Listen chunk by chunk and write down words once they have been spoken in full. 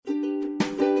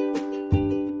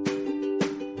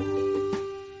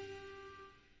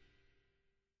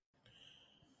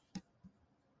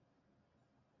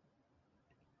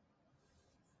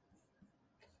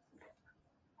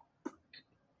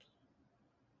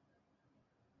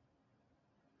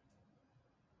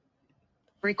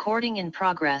Recording in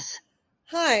progress.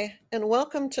 Hi, and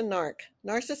welcome to NARC,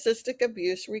 Narcissistic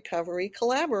Abuse Recovery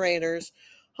Collaborators,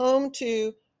 home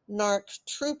to NARC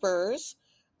Troopers.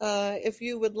 If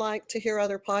you would like to hear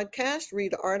other podcasts,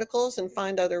 read articles, and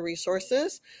find other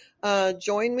resources,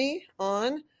 join me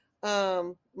on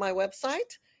my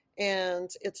website,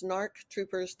 and it's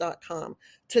narctroopers.com.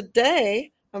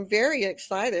 Today, I'm very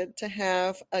excited to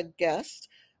have a guest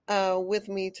with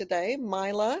me today,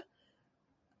 Myla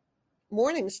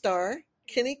Morningstar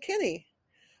Kinney.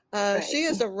 Right. She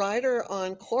is a writer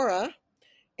on Quora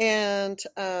and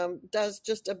does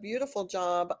just a beautiful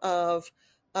job of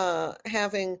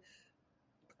having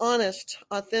honest,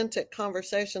 authentic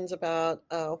conversations about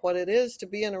what it is to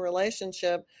be in a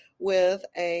relationship with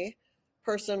a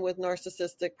person with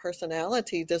narcissistic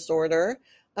personality disorder.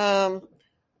 Um,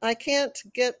 I can't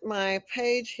get my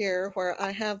page here where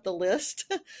I have the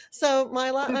list. So,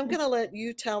 Myla, I'm going to let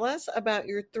you tell us about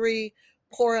your three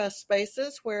Quora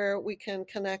spaces where we can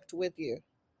connect with you.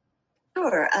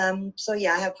 Sure. I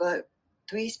have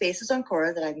three spaces on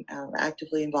Quora that I'm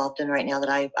actively involved in right now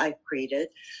that I've created.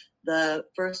 The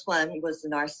first one was the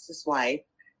Narcissist Wife.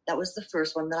 That was the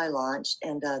first one that I launched,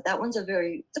 and that one's a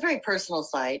very personal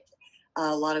site.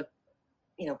 A lot of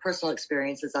personal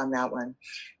experiences on that one.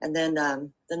 And then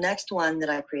the next one that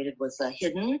I created was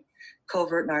Hidden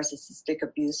Covert Narcissistic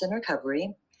Abuse and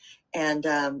Recovery, and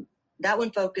that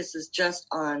one focuses just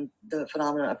on the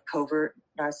phenomenon of covert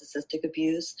narcissistic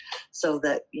abuse, so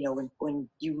that when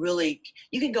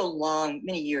you can go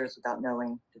many years without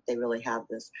knowing that they really have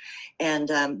this. And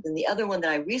then the other one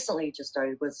that I recently just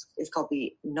started is called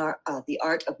the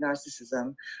Art of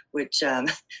Narcissism, which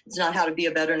it's not how to be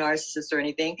a better narcissist or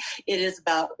anything. It is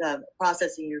about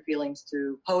processing your feelings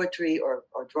through poetry or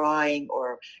drawing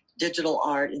or digital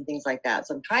art and things like that.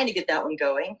 So I'm trying to get that one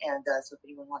going, and so if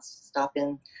anyone wants to stop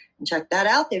in and check that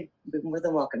out, they'd be more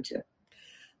than welcome to.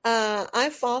 I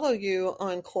follow you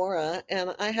on Quora,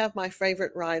 and I have my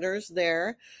favorite writers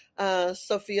there: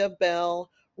 Sophia Bell,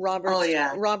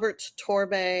 Robert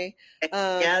Torbay.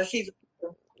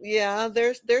 Yeah,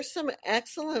 there's some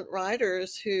excellent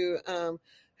writers who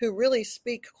really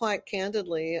speak quite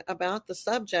candidly about the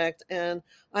subject, and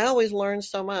I always learn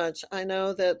so much. I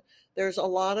know that there's a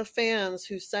lot of fans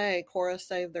who say Quora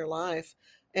saved their life,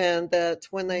 and that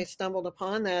when they stumbled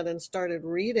upon that and started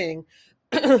reading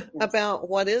about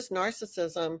what is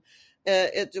narcissism,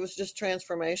 it was just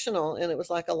transformational, and it was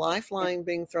like a lifeline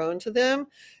being thrown to them.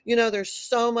 There's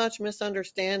so much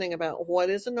misunderstanding about what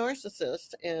is a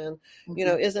narcissist, and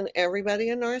isn't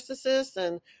everybody a narcissist?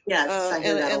 And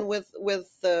and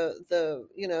with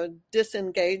the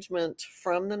disengagement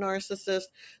from the narcissist,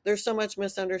 there's so much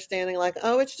misunderstanding, like,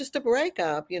 oh, it's just a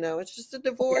breakup, it's just a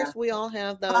divorce. We all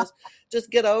have those.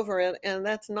 Just get over it. And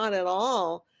that's not at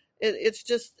all.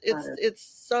 It's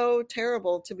so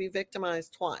terrible to be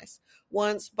victimized twice,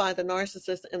 once by the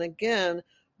narcissist and again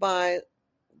by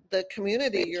the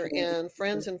community you're in,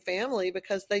 friends and family,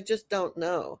 because they just don't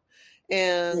know.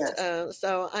 And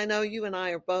so I know you and I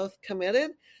are both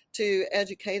committed to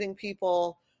educating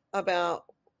people about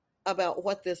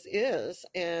what this is,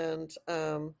 and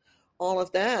all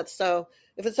of that. So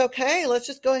if it's okay, let's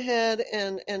just go ahead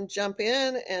and jump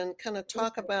in and kind of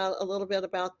talk about a little bit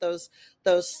about those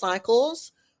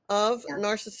cycles of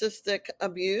narcissistic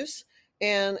abuse.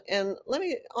 And let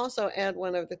me also add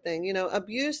one other thing.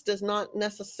 Abuse does not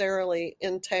necessarily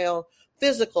entail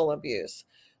physical abuse.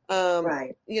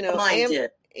 Right. Mine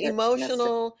did.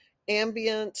 Emotional,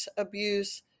 ambient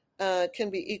abuse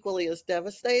can be equally as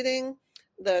devastating.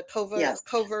 The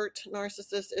covert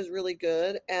narcissist is really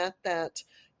good at that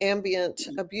ambient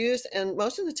abuse, and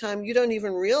most of the time you don't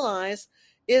even realize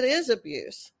it is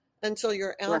abuse until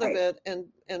you're out of it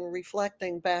and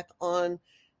reflecting back on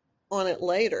it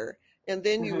later, and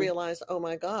then you realize, oh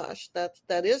my gosh,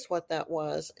 that is what that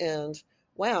was, and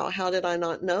wow, how did I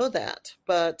not know that?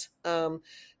 But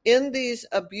in these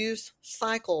abuse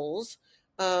cycles,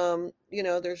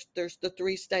 there's the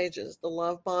three stages: the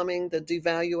love bombing, the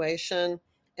devaluation,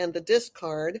 and the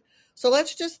discard. So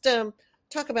let's just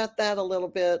talk about that a little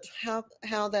bit, how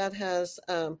that has,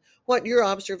 what your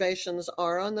observations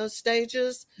are on those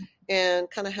stages, and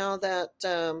kind of how that,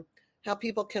 how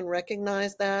people can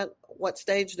recognize that, what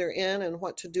stage they're in, and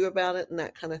what to do about it, and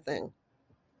that kind of thing.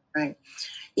 Right.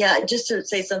 Yeah, just to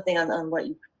say something on what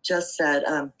you just said,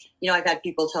 I've had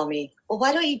people tell me, well,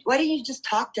 why don't you just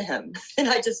talk to him? And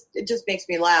it just makes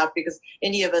me laugh, because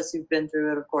any of us who've been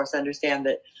through it, of course, understand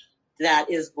that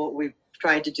is what we've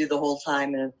tried to do the whole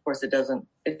time. And of course it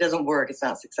doesn't work. It's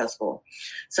not successful.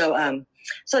 So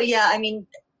yeah, I mean,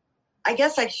 I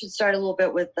guess I should start a little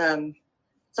bit with, so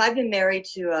I've been married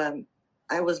to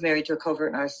I was married to a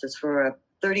covert narcissist for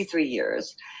 33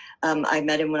 years. I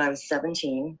met him when I was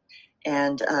 17,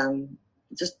 and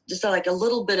just like a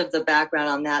little bit of the background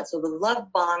on that. So the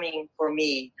love bombing for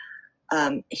me,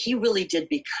 he really did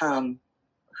become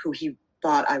who he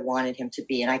thought I wanted him to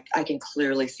be, and I can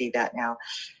clearly see that now.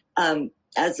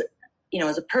 As you know,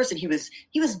 as a person, he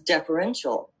was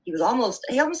deferential. He almost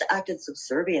acted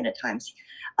subservient at times.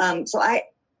 So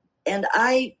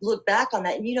I look back on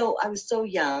that, and I was so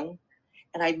young,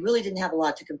 and I really didn't have a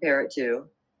lot to compare it to,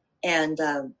 and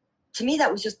to me,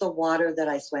 that was just the water that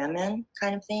I swam in,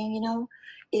 kind of thing.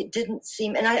 It didn't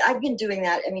seem, and I've been doing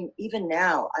that. I mean, even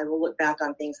now, I will look back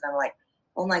on things, and I'm like,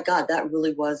 oh my God, that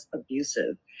really was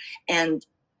abusive, and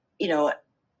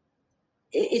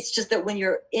it's just that when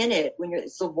you're in it,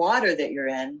 it's the water that you're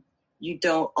in, you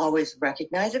don't always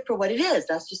recognize it for what it is.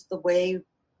 That's just the way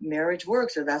marriage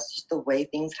works, or that's just the way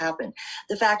things happen.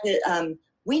 The fact that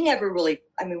we never really,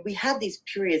 we had these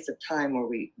periods of time where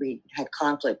we had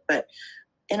conflict, but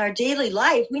in our daily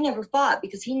life, we never fought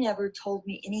because he never told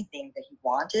me anything that he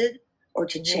wanted or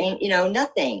to change,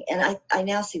 nothing. And I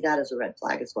now see that as a red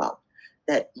flag as well,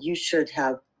 that you should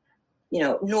have,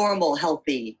 normal,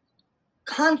 healthy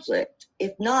conflict.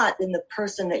 If not, then the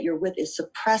person that you're with is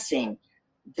suppressing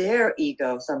their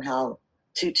ego somehow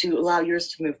to allow yours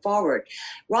to move forward.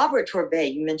 Robert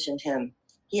Torbay, you mentioned him.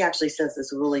 He actually says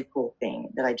this really cool thing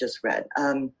that I just read.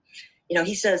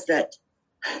 He says that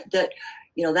that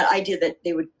idea that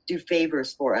they would do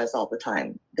favors for us all the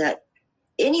time, that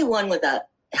anyone with a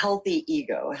healthy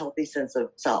ego, a healthy sense of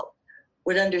self,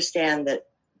 would understand that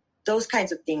those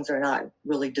kinds of things are not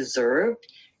really deserved,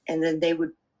 and then they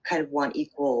would kind of want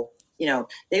equal,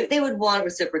 they would want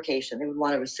reciprocation. They would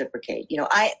want to reciprocate.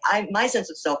 My sense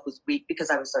of self was weak because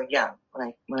I was so young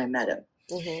when I met him.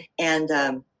 Mm-hmm.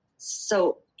 And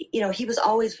so he was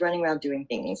always running around doing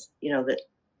things,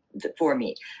 that for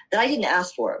me that I didn't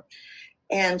ask for.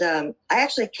 And I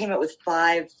actually came up with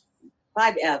five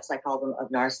F's, I call them, of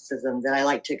narcissism that I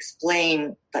like to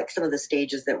explain, like some of the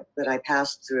stages that I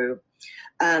passed through.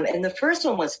 And the first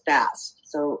one was fast.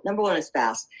 So number one is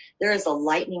fast. There is a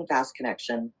lightning fast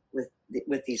connection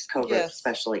with these coverts, yes.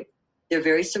 Especially. They're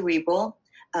very cerebral.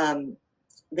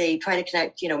 They try to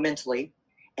connect, mentally.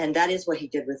 And that is what he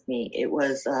did with me. It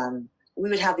was, we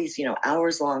would have these,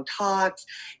 hours long talks.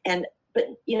 But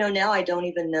now I don't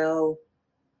even know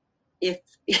if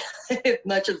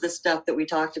much of the stuff that we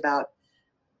talked about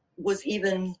was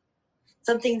even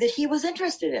something that he was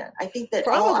interested in. I think that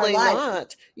probably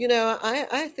not.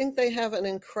 I think they have an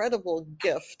incredible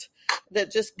gift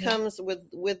that just comes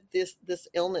with this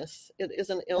illness. It is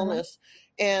an illness,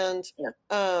 and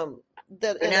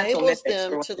that enables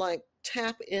them to like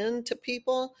tap into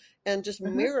people and just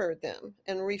mirror them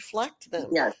and reflect them.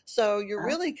 Yes. So you're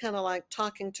really kind of like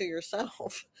talking to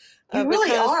yourself. You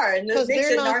really are, and because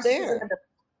they're not there.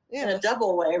 In a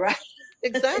double way, right?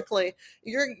 Exactly.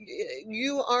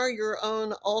 You are your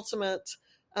own ultimate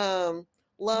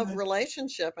love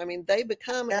relationship. They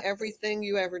become everything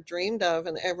you ever dreamed of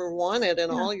and ever wanted,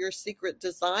 and all your secret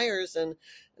desires, and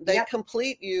they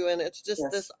complete you, and it's just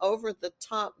this over the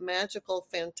top, magical,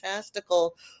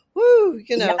 fantastical, woo,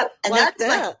 and like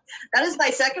that is my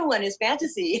second one, is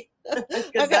fantasy.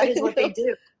 Because that is what they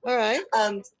do. All right.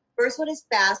 First one is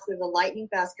fast. There's a lightning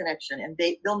fast connection, and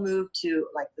they'll move to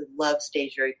like the love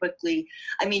stage very quickly.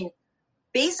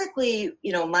 Basically,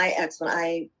 my ex, when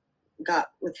I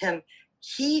got with him,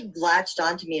 he latched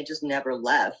onto me and just never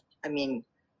left.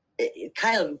 It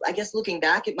kind of, I guess looking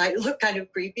back, it might look kind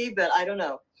of creepy, but I don't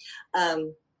know.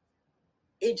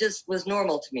 It just was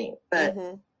normal to me. But,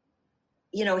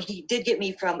 he did get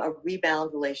me from a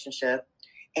rebound relationship,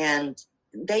 and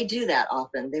they do that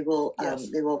often. They will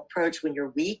approach when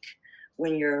you're weak,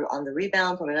 when you're on the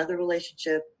rebound from another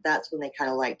relationship. That's when they kind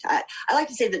of like to. I like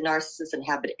to say that narcissists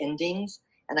inhabit endings,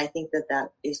 and I think that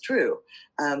is true.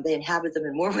 They inhabit them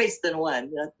in more ways than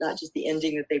one. Not just the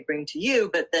ending that they bring to you,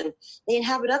 but then they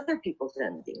inhabit other people's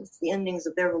endings, the endings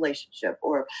of their relationship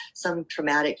or some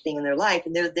traumatic thing in their life,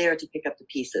 and they're there to pick up the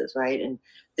pieces, right? And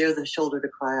they're the shoulder to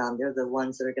cry on. They're the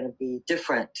ones that are going to be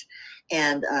different,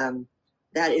 and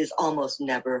that is almost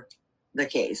never the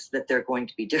case, that they're going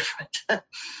to be different.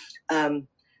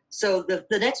 So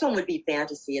the next one would be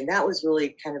fantasy. And that was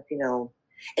really kind of,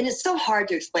 and it's so hard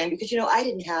to explain because, I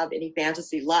didn't have any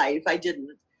fantasy life. I didn't.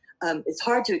 It's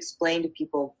hard to explain to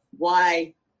people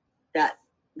why that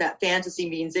fantasy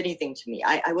means anything to me.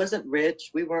 I wasn't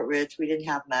rich. We weren't rich. We didn't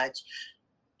have much.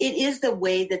 It is the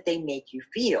way that they make you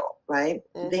feel, right?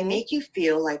 Mm-hmm. They make you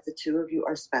feel like the two of you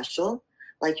are special,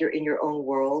 like you're in your own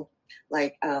world.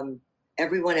 Like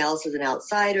everyone else is an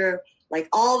outsider. Like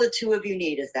all the two of you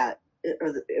need is that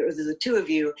or the two of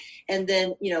you, and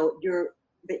then you're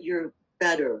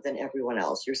better than everyone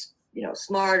else. You're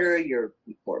smarter, you're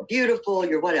more beautiful,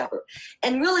 you're whatever,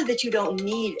 and really that you don't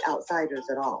need outsiders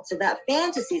at all. So that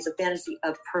fantasy is a fantasy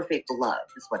of perfect love,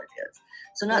 is what it is.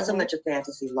 So not so much a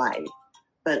fantasy life,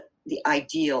 but the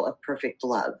ideal of perfect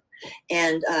love.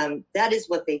 And that is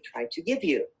what they tried to give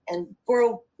you. And for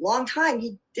a long time,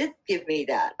 he did give me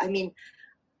that. I mean,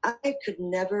 I could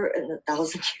never in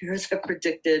 1,000 years have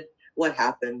predicted what would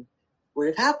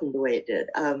have happened the way it did.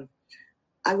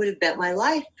 I would have bet my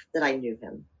life that I knew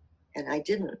him, and I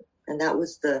didn't. And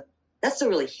that's the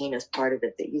really heinous part of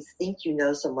it, that you think you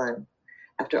know someone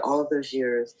after all of those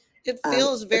years. It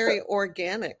feels very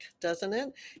organic, doesn't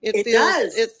it? It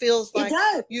does. It feels It like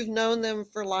does. you've known them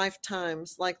for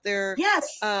lifetimes. Like they're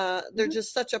Yes.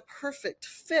 just such a perfect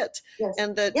fit, Yes.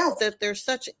 and that Yes. that there's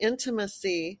such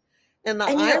intimacy. And the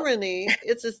And irony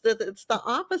is that it's the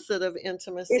opposite of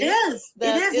intimacy. It is.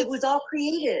 It was all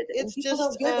created. It's people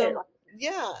just don't get it.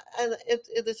 yeah, and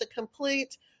it is a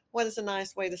complete, what is a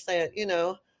nice way to say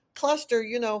it, cluster,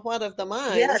 what of the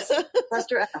mind. Yes,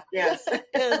 cluster F, yes.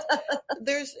 And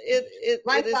it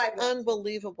is five.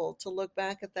 unbelievable to look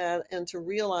back at that and to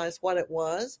realize what it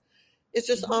was. It's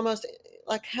just almost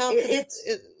like it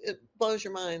blows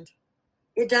your mind.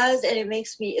 It does, and it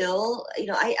makes me ill.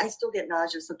 I still get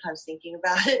nauseous sometimes thinking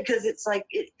about it, because it's like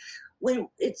when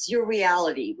it's your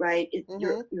reality, right?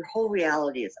 Your whole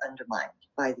reality is undermined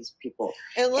by these people.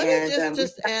 And let me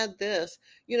just add this.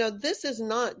 This is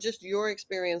not just your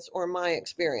experience or my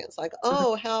experience. Like,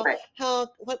 what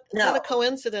a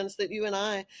coincidence that you and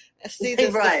I see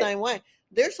this the same way.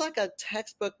 There's like a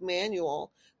textbook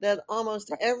manual that almost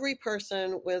every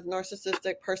person with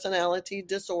narcissistic personality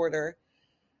disorder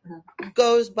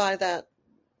goes by that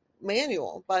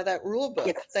manual, by that rule book.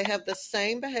 Yes. They have the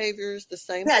same behaviors, the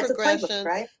same progression, playbook,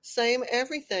 right? Same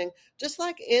everything. Just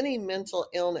like any mental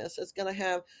illness, it's going to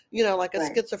have, like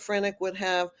a schizophrenic would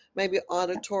have maybe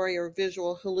auditory or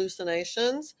visual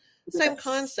hallucinations. Same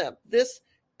concept. This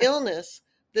illness,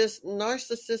 this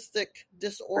narcissistic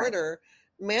disorder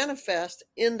manifests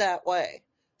in that way.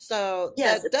 So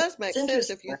that does make sense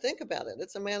if you think about it.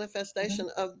 It's a manifestation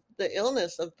of the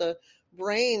illness, of the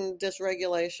brain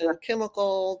dysregulation,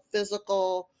 chemical,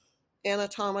 physical,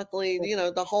 anatomically,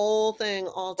 the whole thing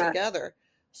all together.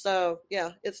 So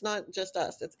yeah, it's not just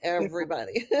us, it's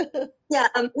everybody.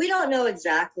 We don't know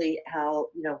exactly how,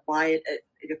 why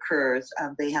it occurs.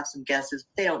 They have some guesses.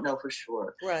 They don't know for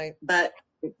sure. Right. But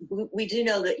we do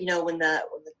know that, when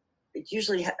it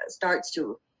usually starts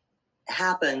to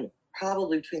happen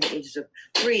probably between the ages of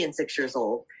 3 and 6 years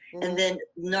old. And then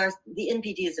the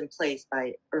NPD is in place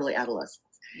by early adolescence.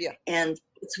 Yeah. And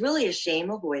it's really a shame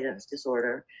avoidance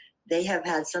disorder. They have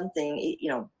had something,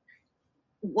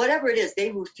 whatever it is, they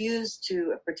refuse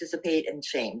to participate in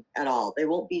shame at all. They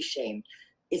won't be shamed.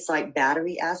 It's like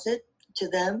battery acid to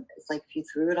them. It's like if you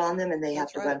threw it on them and they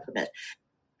have to run from it.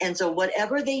 And so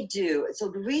whatever they do, so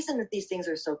the reason that these things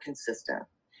are so consistent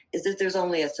is that there's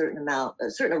only a certain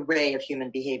array of human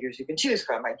behaviors you can choose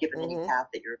from, right? Given any path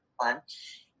that you're on.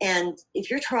 And if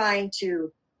you're trying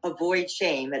to avoid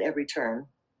shame at every turn,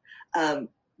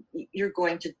 you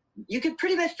can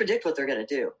pretty much predict what they're going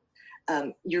to do.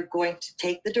 You're going to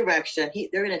take the direction,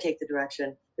 they're going to take the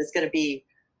direction that's going to be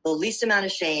the least amount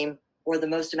of shame or the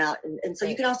most amount. And so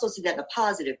you can also see that in a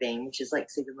positive vein, which is like,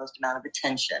 say, the most amount of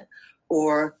attention.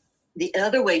 Or the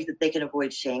other way that they can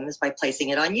avoid shame is by placing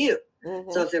it on you.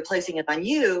 So if they're placing it on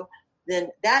you, then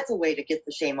that's a way to get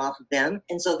the shame off of them.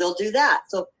 And so they'll do that.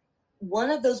 So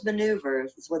one of those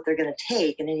maneuvers is what they're going to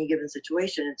take in any given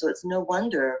situation. And so it's no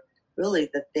wonder, really,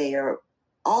 that they are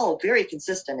all very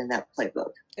consistent in that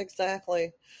playbook.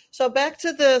 Exactly. So back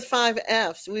to the 5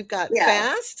 F's. We've got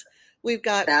fast, we've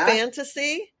got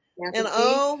fantasy, and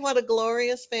oh, what a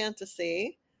glorious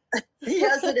fantasy.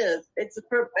 Yes, it is. It's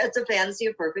a fantasy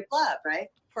of perfect love, right?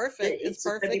 Perfect. It's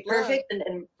perfect. Be perfect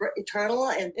and eternal,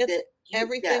 and it's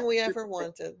everything we ever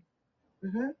wanted.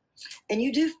 And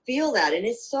you do feel that, and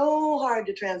it's so hard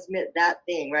to transmit that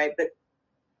thing, right? But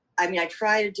I mean, I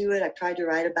try to do it. I tried to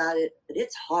write about it, but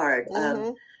it's hard.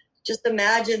 Just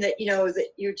imagine that, that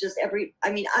you're just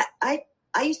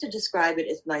I used to describe it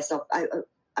as myself.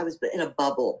 I was in a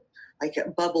bubble, like a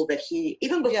bubble that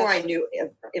even before I knew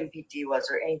MPD was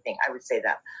or anything, I would say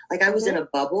that. Like I was in a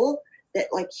bubble that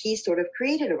like he sort of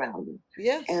created around me.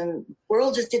 Yes. And the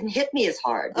world just didn't hit me as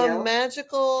hard. A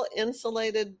magical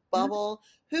insulated bubble.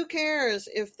 Who cares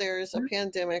if there's a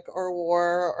pandemic or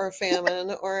war or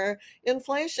famine or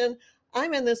inflation?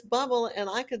 I'm in this bubble and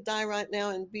I could die right now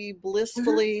and be Mhm.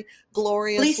 blissfully, At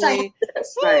least I have gloriously.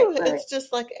 this. Right, Woo, right. it's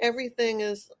just like everything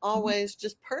is Mhm. always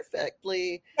just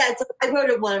perfectly. Yeah, I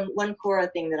wrote one Cora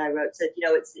thing that I wrote said,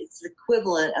 it's the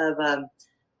equivalent of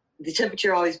the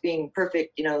temperature always being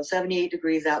perfect, 78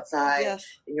 degrees outside, Yes,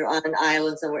 and you're on an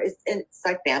island somewhere. It's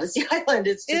like Fantasy Island.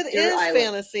 It's it just your is island.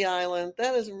 Fantasy Island.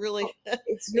 That is really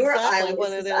It's your exactly island.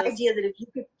 what It's it this is. idea that if you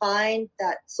could find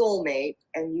that soulmate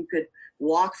and you could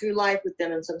walk through life with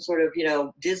them in some sort of,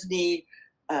 Disney,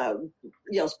 uh,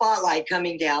 spotlight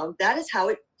coming down, that is how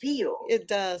it feels. It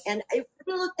does. And it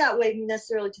doesn't look that way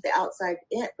necessarily to the outside,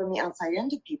 from the outside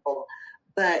into people,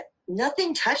 but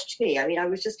nothing touched me. I mean, I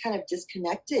was just kind of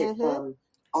disconnected Mm-hmm. from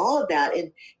all of that.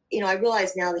 And, I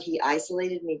realize now that he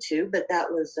isolated me too, but that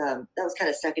was kind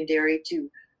of secondary to,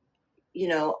 you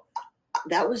know,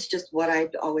 that was just what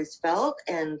I'd always felt,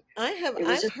 and it was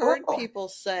I've just heard normal. people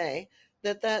say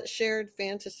that that shared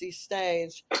fantasy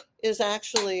stage is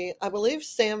actually, I believe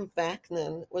Sam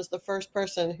Vaknin was the first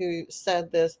person who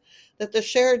said this, that the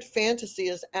shared fantasy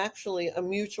is actually a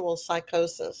mutual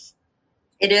psychosis.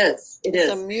 It is, it It's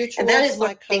a is, and that mutual is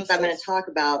one of the things I'm going to psychosis. talk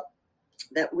about.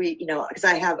 That we, because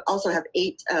I also have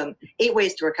eight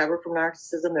ways to recover from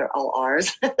narcissism. They're all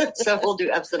R's, so we'll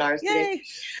do F's and R's today.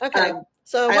 Yay. Okay. Um,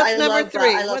 So I, what's I number love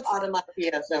three?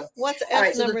 automatopoeia. So, What's all F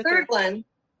right. So the number third three? one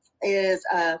is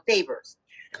favors.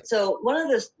 So one of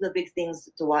the big things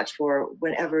to watch for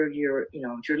whenever if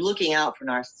you're looking out for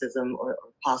narcissism or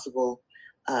possible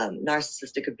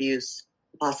narcissistic abuse,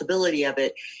 possibility of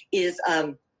it is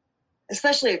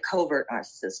especially a covert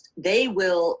narcissist.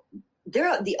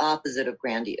 They're the opposite of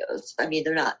grandiose. I mean,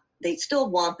 they're not. They still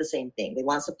want the same thing. They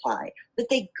want supply, but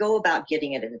they go about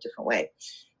getting it in a different way.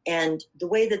 And the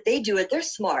way that they do it, they're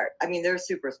smart. I mean, they're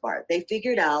super smart. They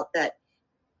figured out that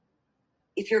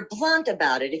if you're blunt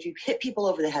about it, if you hit people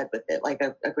over the head with it, like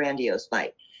a grandiose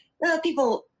might,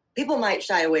 people might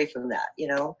shy away from that.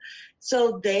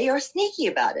 So they are sneaky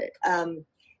about it.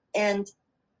 And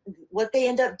what they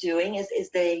end up doing is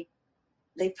they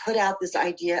put out this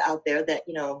idea out there that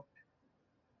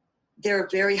they're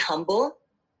very humble.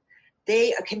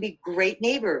 They can be great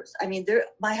neighbors. I mean,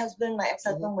 my ex-husband,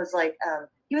 was like,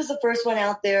 he was the first one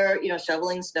out there,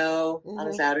 shoveling snow on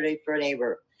a Saturday for a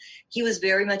neighbor. He was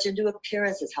very much into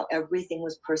appearances, how everything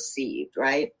was perceived,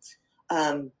 right?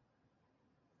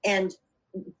 And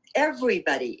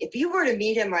everybody, if you were to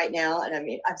meet him right now, and I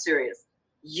mean, I'm serious,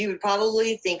 you would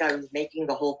probably think I was making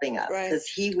the whole thing up, Right. because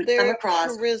he would come They're across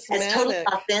as totally charismatic.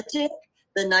 authentic,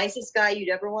 the nicest guy you'd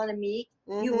ever want to meet.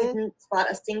 You wouldn't spot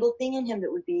a single thing in him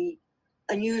that would be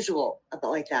unusual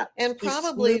about like that. And He's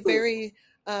probably smooth. very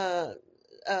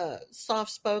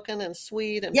soft spoken and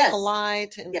sweet and Yes.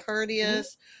 polite and Yes.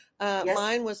 courteous. Yes.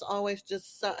 Mine was always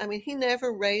just so, I mean, he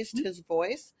never raised his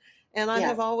voice. And I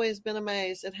have Yes. always been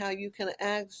amazed at how you can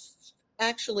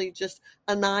actually just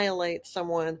annihilate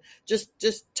someone, just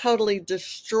totally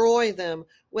destroy them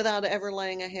without ever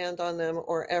laying a hand on them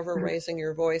or ever raising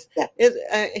your voice.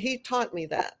 Yeah. He taught me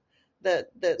that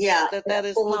Yeah. that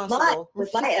is Well, possible.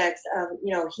 with my ex,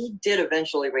 he did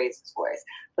eventually raise his voice,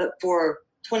 but for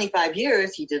 25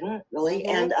 years he didn't really,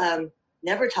 and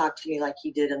never talked to me like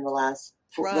he did in the last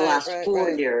Right,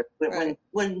 4 years right.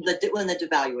 when the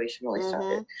devaluation really started.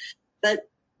 Mm-hmm. But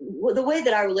the way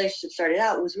that our relationship started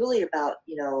out was really about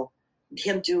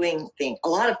him doing a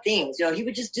lot of things. He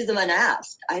would just do them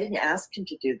unasked. I didn't ask him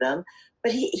to do them,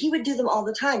 but he would do them all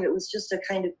the time. It was just a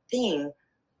kind of thing.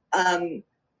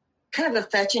 Kind of a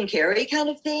fetch and carry kind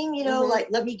of thing, like,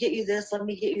 let me get you this, let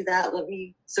me get you that, let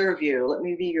me serve you, let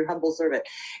me be your humble servant.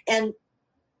 And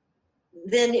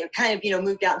then it kind of,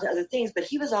 moved out into other things, but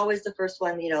he was always the first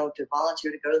one, to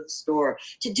volunteer to go to the store,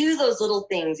 to do those little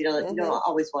things, that you don't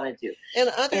always want to do. And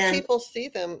other people see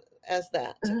them as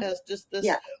that, as just this,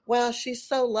 yeah. wow, she's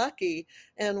so lucky,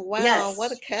 and wow, Yes.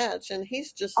 what a catch, and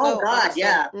he's just Oh so God, awesome.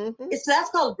 yeah. That's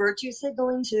called virtue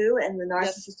signaling too, and the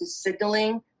narcissist is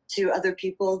signaling to other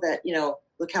people that,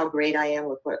 look how great I am,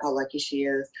 look how lucky she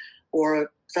is,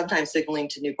 or sometimes signaling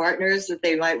to new partners that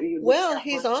they might be. Well,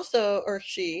 he's also, or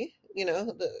she, he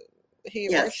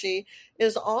or she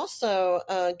is also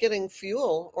getting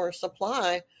fuel or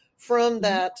supply from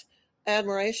that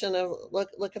admiration of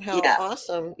look at how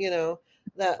awesome,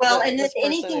 and this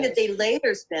anything that is. they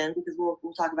later spend, because we'll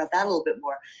talk about that a little bit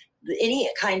more. Any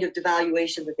kind of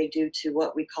devaluation that they do to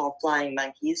what we call flying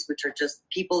monkeys, which are just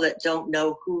people that don't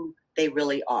know who they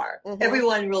really are.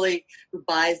 Everyone really who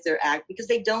buys their act because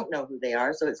they don't know who they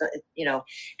are. So it's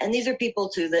and these are people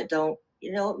too that don't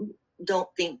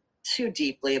think too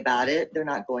deeply about it. They're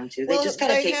not going to. They Well, just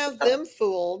kind of they take have the, them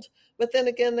fooled, but then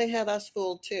again, they had us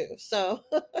fooled too. So,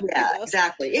 you yeah, know,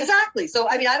 exactly. So,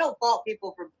 I mean, I don't fault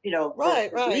people for, right,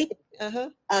 for right. believing.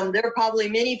 Uh-huh. There are probably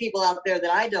many people out there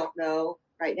that I don't know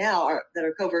right now that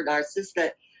are covert narcissists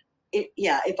that,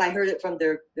 if I heard it from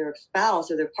their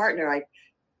spouse or their partner, I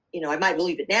might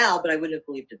believe it now, but I wouldn't have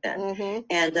believed it then. Mm-hmm.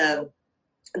 And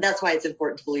that's why it's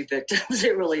important to believe victims.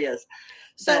 It really is.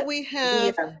 So But we the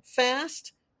have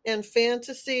fast and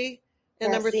fantasy,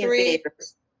 and number fantasy and three,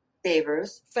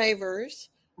 favors. favors.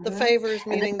 The Mhm. favors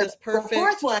And then meaning this the fourth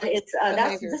perfect one, it's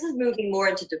behavior. this is moving more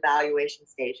into devaluation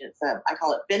stage. It's I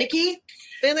call it finicky.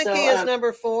 Finicky So is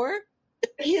number four.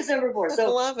 he is number four.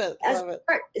 So Love it, as love it.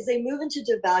 as they move into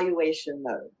devaluation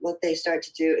mode, what they start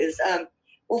to do is,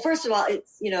 well, first of all,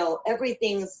 it's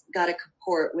everything's got to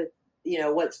comport with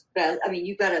what's best. I mean,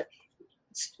 you've got to,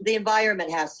 the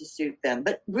environment has to suit them.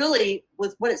 But really,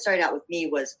 with what it started out with me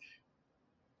was,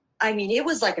 I mean, it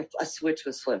was like a switch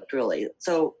was flipped, really.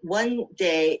 So one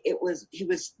day he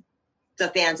was the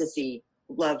fantasy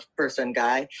love person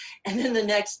guy. And then the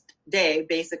next day,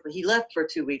 basically, he left for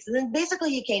 2 weeks. And then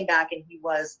basically he came back and he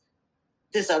was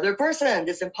this other person,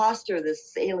 this imposter,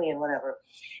 this alien, whatever.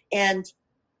 And,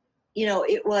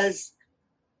 it was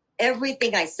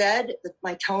everything I said,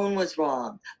 my tone was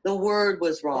wrong. The word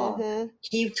was wrong. Mm-hmm.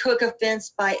 He took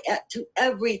offense to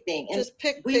everything. And Just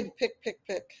pick, we pick, pick,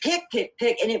 pick, pick.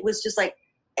 pick. And it was just like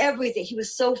everything. He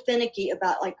was so finicky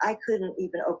about, like, I couldn't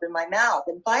even open my mouth.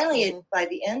 And finally, by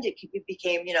the end, it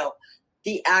became,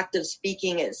 the act of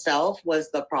speaking itself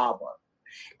was the problem.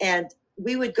 And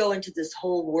we would go into this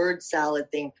whole word salad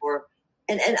thing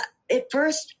and at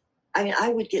first, I mean, I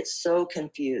would get so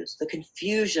confused. The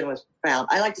confusion was profound.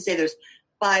 I like to say there's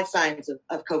 5 signs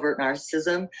of covert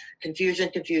narcissism: confusion,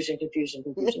 confusion, confusion,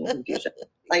 confusion, confusion.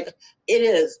 Like,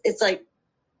 it's like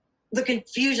the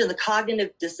confusion, the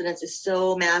cognitive dissonance is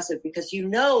so massive because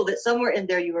that somewhere in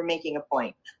there you were making a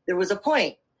point. There was a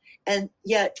point, and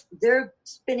yet they're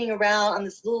spinning around on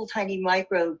this little tiny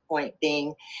micro point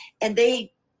thing, and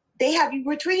they have you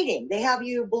retreating. They have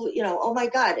you, oh my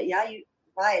God, yeah, you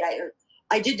right.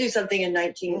 I did do something in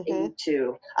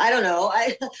 1982. I don't know.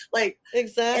 I like and they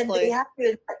Exactly. have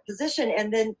you in that position,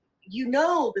 and then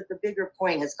that the bigger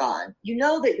point has gone.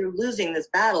 That you're losing this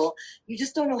battle. You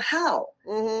just don't know how.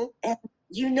 Mm-hmm. And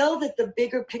that the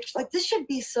bigger picture, like, this should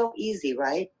be so easy,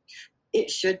 right? It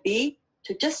should be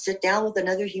to just sit down with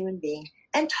another human being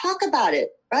and talk about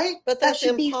it, right? But That that's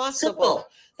should be simple. impossible.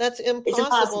 That's It's impossible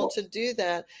impossible. to do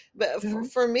that. But Mm-hmm.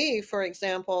 for me, for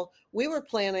example, we were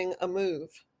planning a move.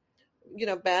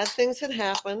 Bad things had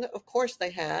happened. Of course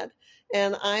they had.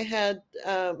 And I had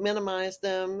minimized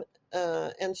them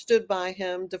and stood by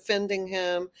him, defending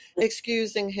him,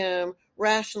 excusing him,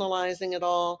 rationalizing it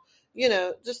all.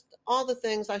 Just all the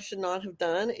things I should not have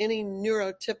done. Any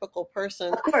neurotypical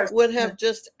person Of course. would have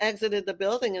just exited the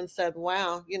building and said,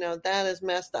 wow, that is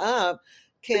messed up.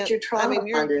 But Can't, you're I mean,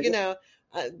 trauma bonded.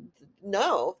 uh,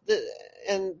 no,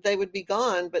 and they would be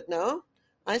gone. But no,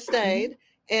 I stayed.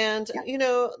 And,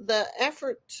 Yeah. The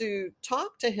effort to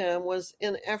talk to him was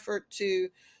an effort to,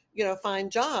 find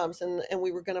jobs. And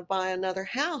we were going to buy another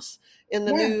house in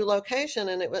the new location.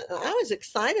 And I was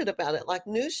excited about it. Like,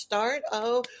 new start.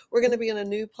 Oh, we're going to be in a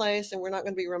new place and we're not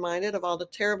going to be reminded of all the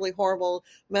terribly horrible,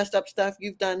 messed up stuff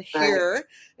you've done here. Right.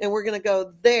 And we're going to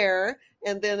go there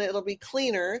and then it'll be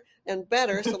cleaner and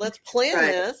better. So let's plan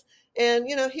this. And,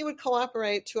 he would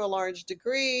cooperate to a large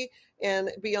degree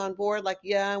and be on board. Like,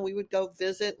 yeah, we would go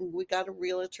visit and we got a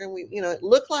realtor and it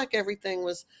looked like everything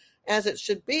was as it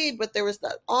should be, but there was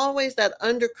always that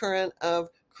undercurrent of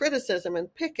criticism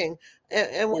and picking.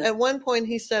 And at one point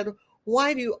he said,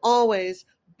 why do you always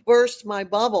burst my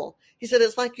bubble? He said,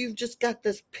 it's like you've just got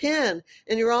this pin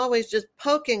and you're always just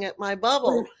poking at my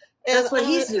bubble. That's what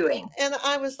he's doing. And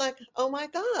I was like, oh my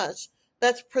gosh,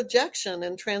 that's projection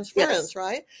and transference,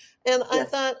 right? And I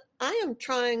thought, I am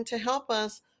trying to help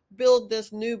us build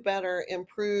this new, better,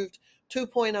 improved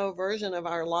 2.0 version of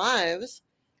our lives.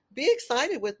 Be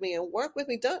excited with me and work with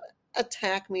me. Don't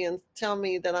attack me and tell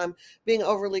me that I'm being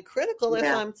overly critical. If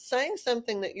I'm saying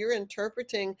something that you're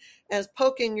interpreting as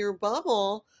poking your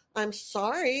bubble, I'm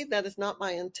sorry, that is not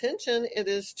my intention. It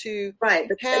is to but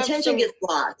have attention gets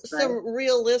lost, some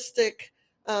realistic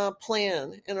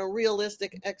plan and a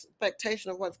realistic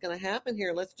expectation of what's going to happen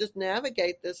here. Let's just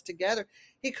navigate this together.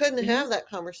 He couldn't have that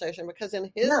conversation because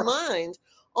in his mind,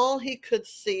 all he could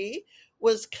see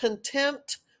was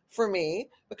contempt for me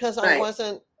because I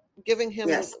wasn't giving him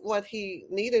what he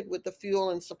needed with the fuel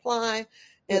and supply.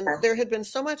 And there had been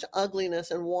so much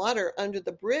ugliness and water under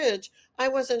the bridge, I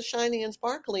wasn't shiny and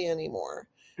sparkly anymore.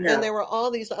 And No. there were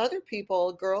all these other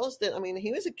people, girls that, I mean,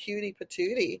 he was a cutie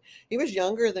patootie. He was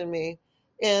younger than me.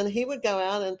 And he would go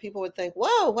out and people would think,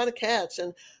 whoa, what a catch.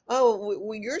 And,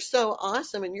 oh, you're so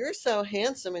awesome and you're so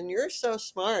handsome and you're so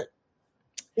smart.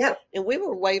 Yep. And we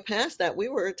were way past that. We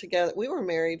were together, we were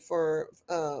married for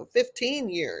 15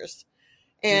 years.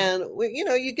 Mhm. And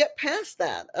you get past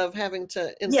that of having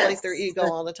to inflate their Yes. ego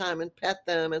all the time and pet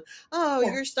them and, oh,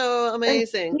 Yeah. you're so And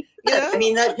amazing. you could. I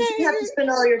mean, that you Okay, shouldn't have to spend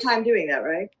all your time doing that,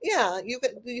 right? yeah,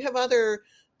 you have other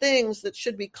things that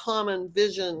should be common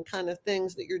vision kind of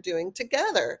things that you're doing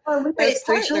together Well, we as raised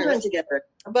three children partners, together,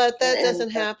 but that and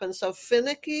doesn't happen. So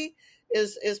finicky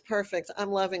is perfect.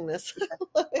 I'm loving this.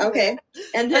 Loving this. okay.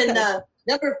 And then Okay,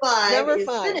 number five number is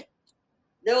five. finish.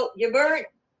 No, you burnt.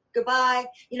 Goodbye.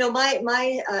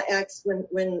 My ex,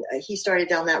 when he started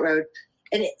down that road,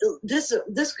 and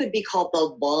this could be called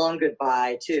the long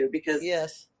goodbye too, because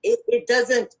Yes, it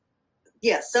doesn't.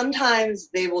 Yes, sometimes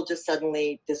they will just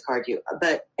suddenly discard you,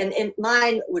 but and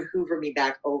mine would hoover me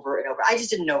back over and over. I just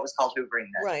didn't know it was called hoovering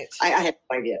then. right. I had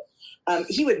no idea.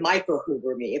 He would micro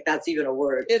hoover me, if that's even a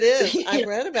word. It So is. I've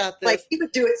read about like this. he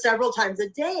would do it several times a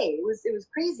day. It was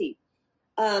crazy.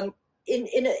 Um,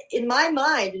 in my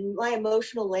mind, in my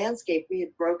emotional landscape, we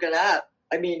had broken up.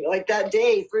 I mean, like that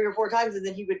day, 3 or 4 times, and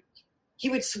then he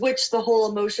would switch the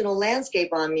whole emotional landscape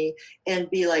on me and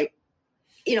be like,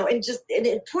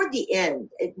 toward the end,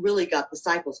 it really the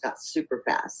cycles got super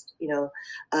fast.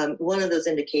 One of those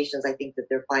indications I think that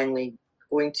they're finally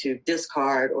going to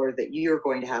discard, or that you're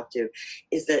going to have to,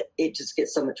 is that it just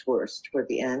gets so much worse toward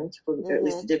the end. At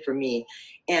least it did for me,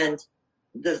 and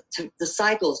the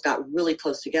cycles got really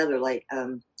close together. Like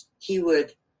he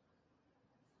would.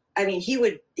 I mean, he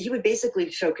would basically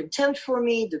show contempt for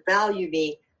me, devalue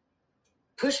me,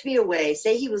 push me away,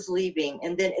 say he was leaving,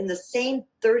 and then in the same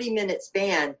 30-minute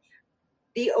span,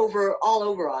 be all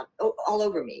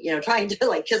over me, trying to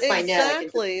like kiss my neck and just,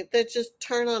 Exactly. That just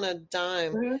turn on a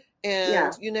dime. mhm. And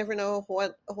Yeah, you never know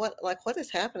what is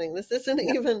happening. This isn't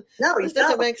yeah. even, No, you this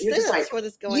doesn't don't. make You're just like, sense. What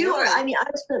is going I on? mean,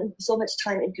 I've spent so much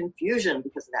time in confusion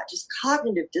because of that, just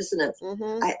cognitive dissonance.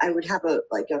 Mm-hmm. I would have a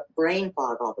brain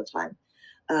fog all the time.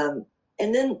 Um,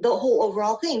 and then the whole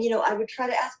overall thing, I would try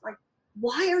to ask, like,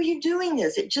 why are you doing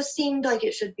this? It just seemed like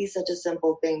it should be such a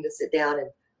simple thing to sit down and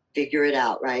figure it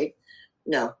out, right?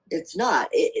 No, it's not.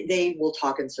 They will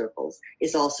talk in circles.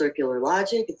 It's all circular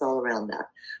logic. It's all around that.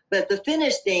 But the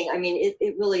finish thing, I mean,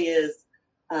 it really is.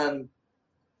 Um,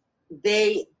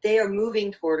 they are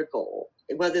moving toward a goal,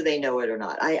 whether they know it or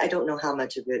not. I don't know how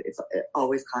much of it is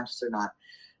always conscious or not.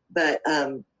 But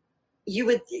you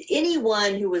would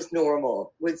anyone who was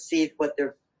normal would see what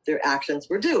their actions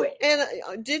were doing.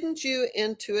 And didn't you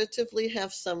intuitively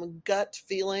have some gut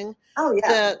feeling Oh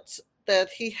yeah, that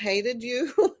he hated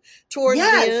you towards the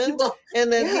yes, end, well,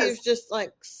 and that he yes, was just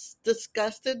like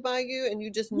disgusted by you, and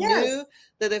you just knew yes,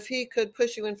 that if he could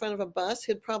push you in front of a bus,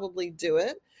 he'd probably do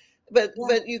it. But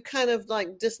yeah, you kind of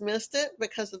like dismissed it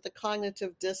because of the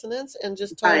cognitive dissonance and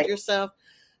just told right. yourself,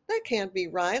 that can't be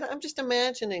right. I'm just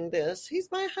imagining this. He's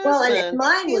my Well, and husband.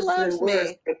 mine He was even loves worse.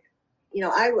 me.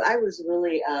 Like, I was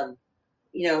really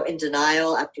in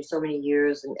denial after so many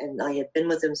years, and I had been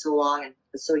with him so long and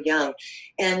was so young.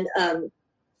 And, I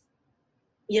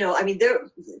mean,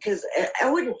 because I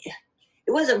wouldn't,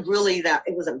 it wasn't really that,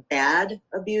 it wasn't bad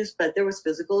abuse, but there was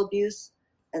physical abuse.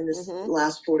 And Hmm. the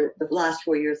last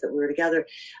 4 years that we were together,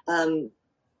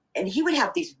 and he would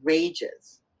have these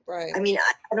rages. Right. I mean,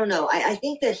 I don't know. I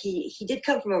think that he did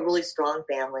come from a really strong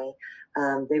family.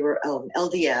 They were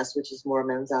LDS, which is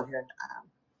Mormons out here in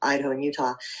Idaho and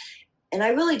Utah. And I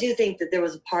really do think that there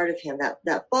was a part of him,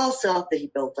 that false self that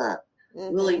he built up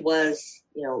really Hmm. was,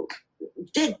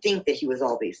 did think that he was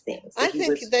all these things, I that he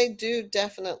think was. they do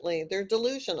definitely. They're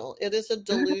delusional. It is a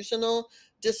delusional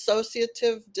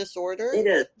dissociative disorder. It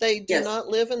is. They do Yes, not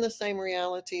live in the same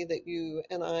reality that you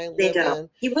and I they live don't. in.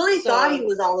 He really thought he So,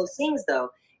 was all those things, though.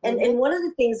 And hmm one of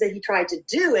the things that he tried to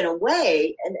do in a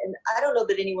way, and I don't know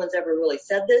that anyone's ever really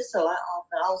said this, so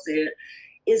I'll say it,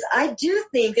 is I do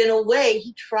think in a way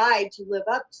he tried to live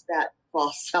up to that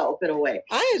false self in a way.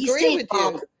 I He agree stayed with you.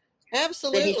 calm than he should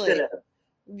Absolutely. have.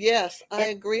 Yes, I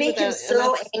And agree with make him that. And so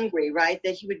that's, angry, right,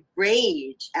 that he would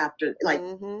rage after, like,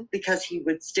 hmm because he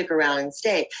would stick around and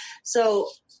stay. So,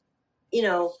 you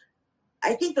know,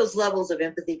 I think those levels of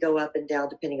empathy go up and down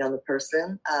depending on the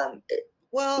person.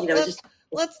 well, Just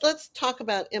let's talk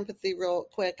about empathy real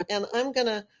quick. And I'm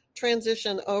gonna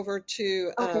transition over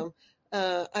to okay.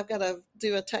 I've got to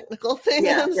do a technical thing in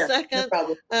Yeah, a yeah, no second.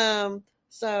 problem.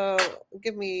 So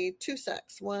give me 2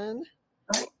 secs. One,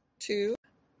 All right. two.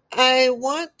 I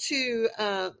want to,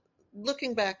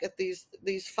 looking back at these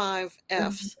five Mhm.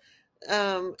 F's.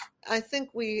 I think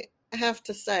we have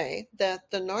to say that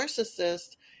the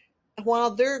narcissist,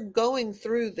 while they're going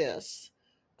through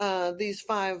these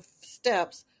 5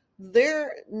 steps,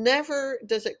 there never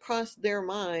does it cross their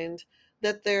mind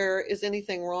that there is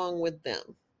anything wrong with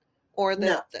them, or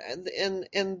that No.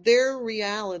 in their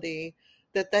reality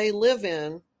that they live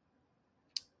in,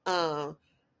 uh,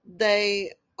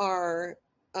 they are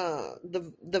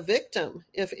the victim,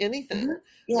 if anything.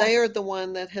 Yeah. They are the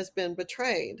one that has been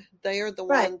betrayed. They are the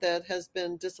Right. one that has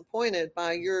been disappointed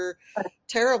by your Right.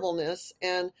 terribleness,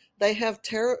 and they have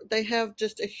They have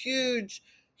just a Mhm.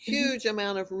 huge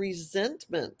amount of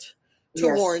resentment Yes.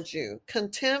 towards you,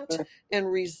 contempt Right. and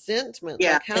resentment.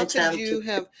 Yeah. Like, how could Contempt. you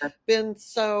have been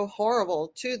so horrible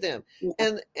to them?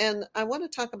 Yeah. And I want to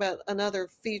talk about another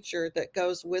feature that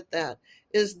goes with that,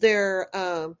 is their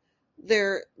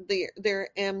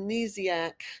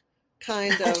amnesiac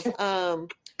kind of, Yeah.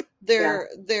 their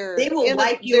They will in a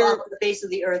wipe you their off the face of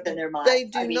the earth in their mind. they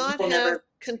I do mean, you not will have never.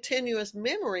 continuous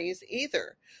memories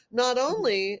either. Not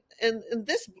only, and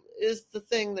this is the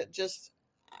thing that just,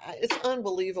 it's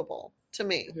unbelievable to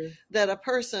me Mhm. that a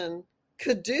person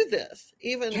could do this,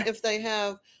 even Yeah. if they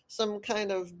have some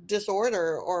kind of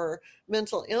disorder or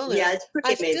mental Yeah. illness. It's pretty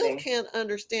I still amazing. can't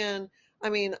understand. I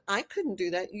mean, I couldn't do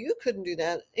that. You couldn't do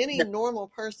that. Any No. normal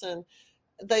person,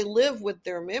 they live with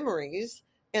their memories,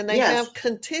 and they Yes. have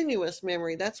continuous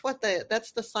memory. That's the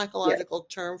Yes. psychological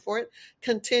term for it,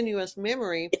 continuous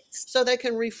memory. Yes. So they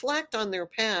can reflect on their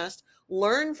past,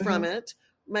 learn from Mhm. it,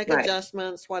 make Right.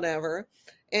 adjustments, whatever.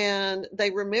 And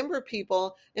they remember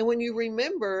people. And when you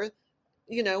remember,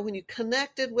 when you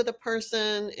connected with a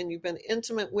person and you've been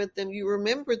intimate with them, you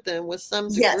remembered them with some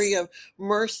degree Yes. of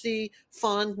mercy,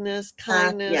 fondness,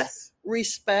 kindness, Yes.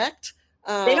 respect.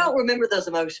 They um, don't remember those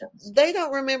emotions. they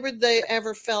don't remember they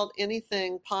ever felt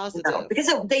anything No, positive. because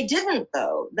they didn't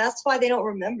though. That's why they don't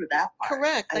remember that part.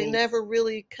 Correct. I They mean, never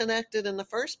really connected in the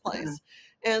first mhm. place.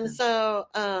 And so,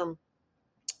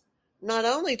 not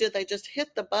only did they just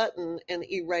hit the button and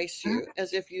erase Mhm. you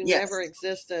as if you never Yes,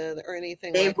 existed or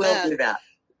anything they like will that, do that.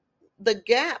 the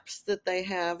gaps that they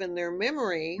have in their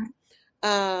memory,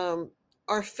 um,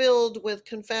 are filled with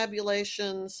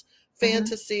confabulations, Mhm.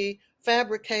 fantasy,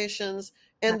 fabrications,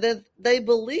 and that they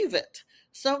believe it.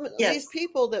 So these Yes.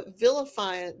 people that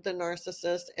vilify the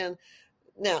narcissist, and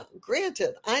now,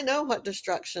 granted, I know what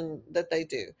destruction that they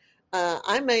do.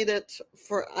 I made it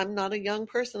I'm not a young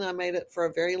person. I made it for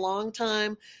a very long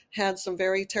time, had some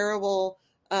very terrible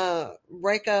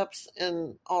breakups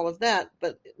and all of that,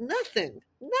 but nothing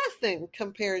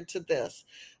compared to this.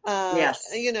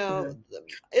 Yes. You know,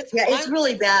 it's, Yeah, it's I'm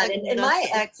really bad. like And my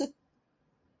nothing. ex,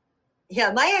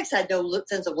 yeah, my ex had no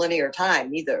sense of linear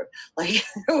time either. Like it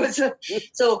was,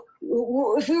 so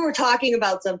if we were talking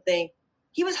about something,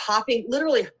 he was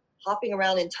literally hopping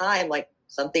around in time, like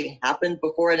something happened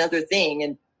before another thing,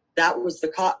 and that was the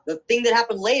cause. The thing that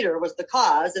happened later was the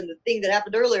cause, and the thing that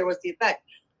happened earlier was the effect.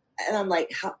 And I'm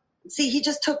like, how? See, he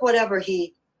just took whatever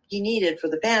he needed for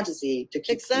the fantasy to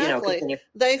keep, Exactly. continue.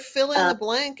 They fill in Uh, the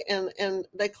blank, and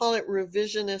they call it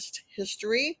revisionist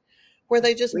history, where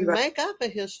they just rewrite. make up a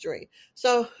history.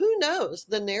 So who knows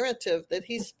the narrative that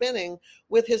he's spinning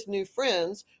with his new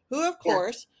friends, who, of Yeah.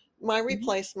 course, my Mm-hmm.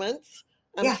 replacements,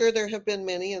 I'm Yeah. sure there have been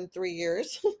many in 3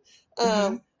 years.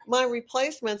 Mm-hmm. My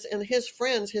replacements and his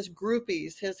friends, his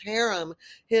groupies, his harem,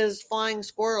 his flying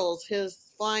squirrels,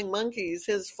 his flying monkeys,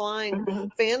 his flying Mm-hmm.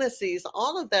 fantasies,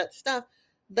 all of that stuff,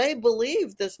 they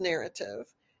believe this narrative.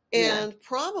 Yeah. And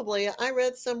probably, I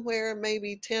read somewhere,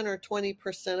 maybe 10 or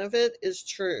 20% of it is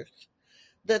truth.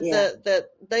 Yeah. That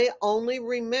they only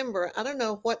remember. I don't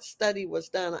know what study was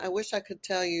done. I wish I could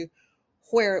tell you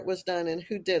where it was done and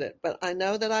who did it, but I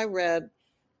know that I read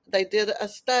they did a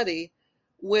study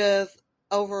with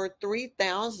over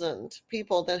 3,000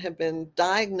 people that have been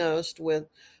diagnosed with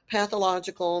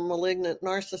pathological malignant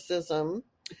narcissism.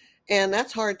 And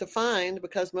that's hard to find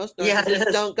because most Yeah, it narcissists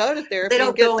is. don't go to They therapy and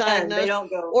don't get go in. They diagnosed, don't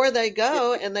go. or they Yeah.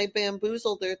 go and they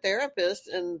bamboozle their therapist,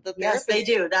 and the Yes, they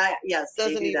therapist do that. Yes, they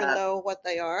doesn't do even that. know what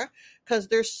they are, because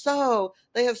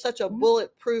they have such a Mhm.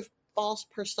 bulletproof false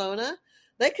persona.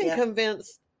 They can Yeah.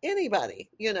 convince anybody,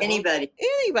 Anybody.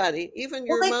 anybody, even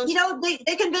Well, your most,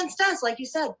 they convinced us, like you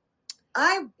said.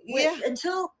 I went yeah.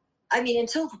 until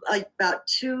like about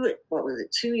 2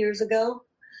 years ago.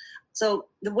 So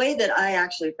the way that I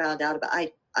actually found out about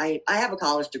I have a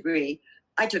college degree.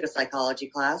 I took a psychology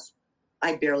class.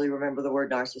 I barely remember the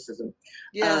word narcissism.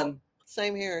 Yeah, Um,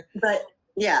 same here. but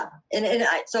yeah,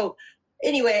 so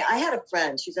anyway, I had a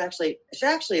friend. She actually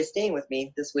is staying with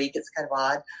me this week. It's kind of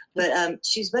odd, but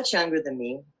she's much younger than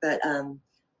me, but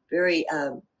very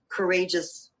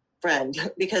courageous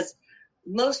friend because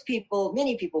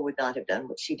many people would not have done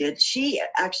what she did. She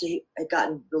actually had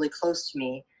gotten really close to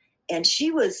me, and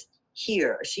she was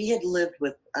here. She had lived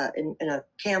with in a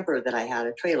camper that I had,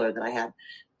 a trailer that I had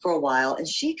for a while, and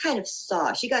she got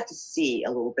to see a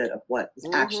little bit of what was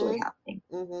actually happening.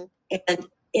 And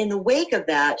in the wake of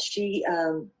that, she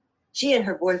and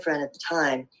her boyfriend at the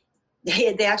time,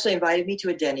 they actually invited me to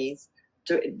a Denny's.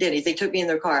 They took me in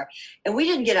their car, and we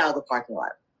didn't get out of the parking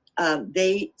lot.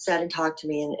 They sat and talked to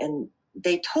me, and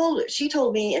she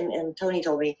told me, and Tony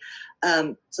told me,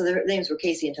 so their names were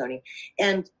Casey and Tony,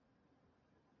 and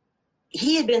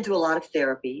he had been through a lot of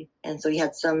therapy, and so he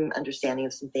had some understanding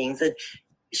of some things. And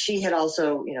she had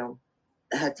also,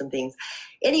 had some things.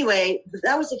 Anyway,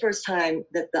 that was the first time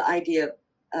that the idea,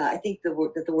 I think the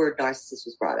word narcissist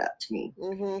was brought up to me.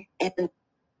 And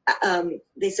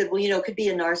they said, well, it could be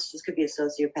a narcissist, could be a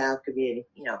sociopath, could be,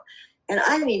 and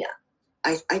I mean,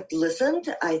 I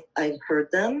listened, I heard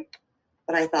them,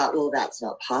 but I thought, well, that's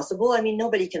not possible. I mean,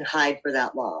 nobody can hide for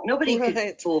that long. Nobody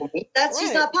could fool me. That's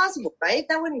just not possible, right?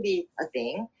 That wouldn't be a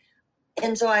thing.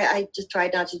 And so I just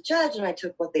tried not to judge, and I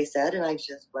took what they said, and I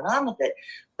just went on with it.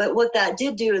 But what that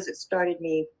did do is it started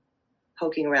me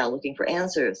poking around, looking for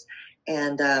answers.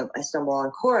 And I stumble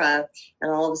on Quora,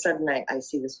 and all of a sudden I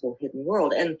see this whole hidden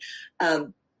world. And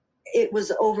it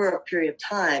was over a period of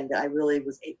time that I really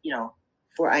was,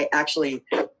 where I actually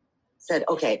said,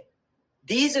 okay,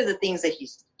 these are the things that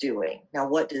he's doing. Now,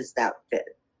 what does that fit?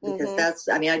 Because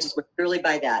I just went purely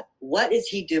by that. What is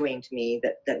he doing to me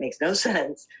that makes no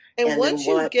sense? And once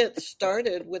you get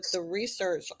started with the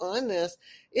research on this,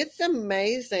 it's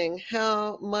amazing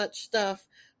how much stuff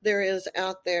there is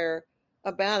out there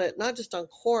about it, not just on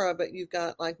Quora, but you've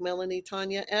got like Melanie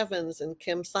Tanya Evans and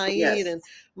Kim Saeed, and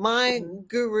my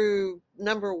guru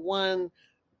number one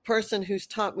person who's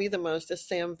taught me the most is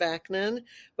Sam Vaknin,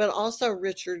 but also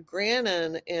Richard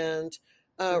Grannon and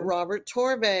Robert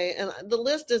Torbay, and the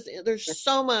list is, there's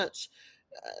so much.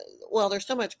 There's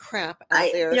so much crap out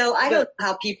there. I don't know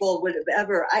how people would have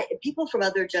people from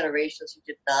other generations who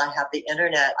did not have the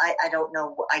internet. I don't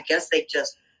know. I guess they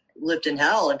just lived in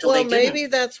hell until they didn't. Well, maybe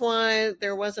that's why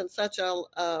there wasn't such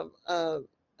a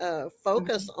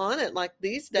focus on it like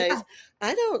these days.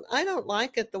 Yeah. I don't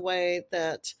like it the way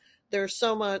that there's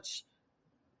so much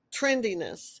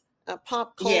trendiness,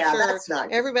 pop culture. Yeah, that's not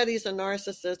good. Everybody's a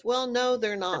narcissist. Well, no,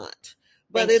 they're not.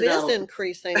 But it is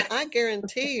increasing. I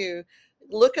guarantee you.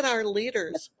 Look at our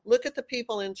leaders. Look at the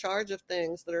people in charge of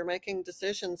things that are making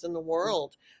decisions in the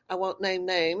world. I won't name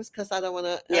names because I don't want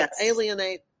to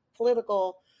alienate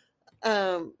political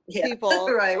people.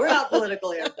 Right, we're not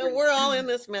political here. We're all in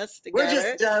this mess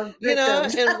together. We're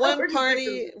just and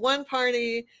one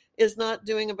party is not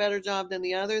doing a better job than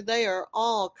the other. They are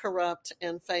all corrupt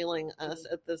and failing us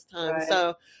at this time. Right.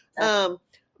 So,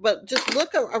 but just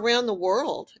look around the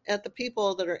world at the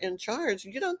people that are in charge.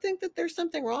 You don't think that there's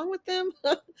something wrong with them?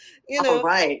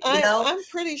 Right. I'm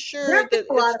pretty sure that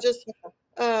it's just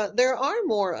there are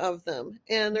more of them,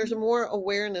 and there's more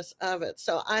awareness of it.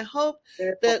 So I hope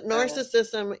that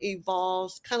narcissism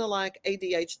evolves, kind of like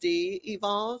ADHD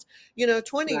evolved.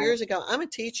 20 years ago, I'm a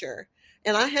teacher.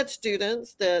 And I had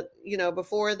students that,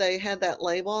 before they had that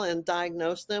label and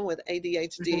diagnosed them with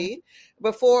ADHD,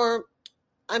 before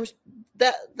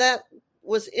that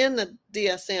was in the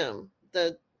DSM,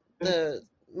 the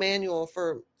manual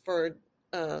for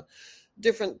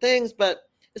different things, but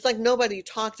it's like nobody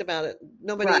talked about it.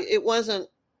 It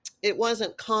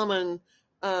wasn't common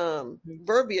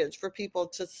verbiage for people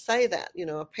to say that,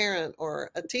 a parent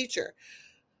or a teacher.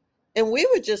 And we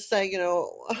would just say,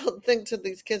 think to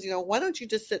these kids, why don't you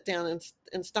just sit down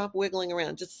and stop wiggling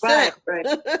around? Just sit. Right.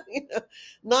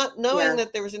 Not knowing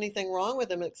that there was anything wrong with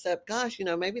them, except, gosh,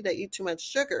 maybe they eat too much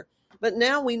sugar. But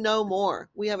now we know more.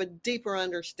 We have a deeper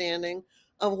understanding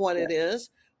of what it is.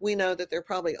 We know that they're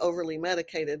probably overly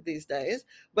medicated these days,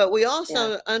 but we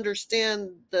also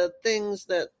understand the things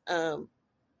that,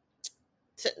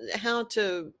 how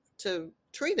to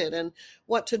treat it and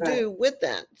what to do with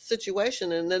that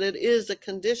situation, and that it is a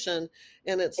condition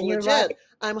and it's legit. Right.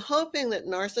 I'm hoping that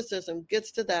narcissism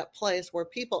gets to that place where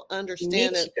people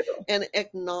understand it and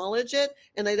acknowledge it,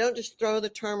 and they don't just throw the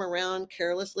term around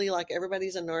carelessly like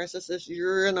everybody's a narcissist.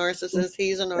 You're a narcissist.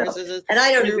 He's a narcissist. And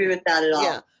I don't agree with that at all.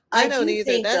 Yeah, I don't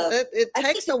either. It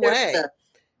takes away.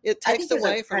 It takes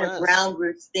away from us. Kind of ground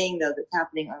roots thing though that's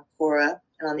happening on Quora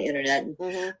and on the internet.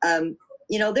 And,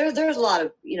 there's a lot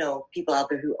of, people out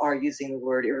there who are using the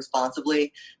word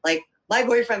irresponsibly. Like, my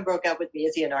boyfriend broke up with me.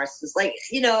 Is he a narcissist? Like,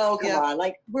 come on.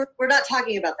 Like, we're not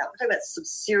talking about that. We're talking about some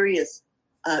serious,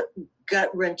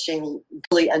 gut-wrenching,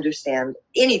 really understand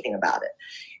anything about it,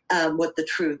 what the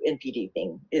true NPD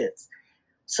thing is.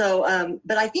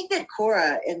 But I think that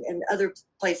Cora and other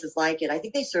places like it, I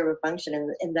think they serve a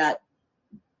function in that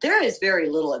there is very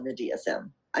little in the DSM.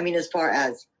 I mean, as far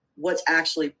as what's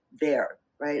actually there,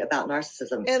 right, about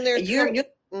narcissism. And And you're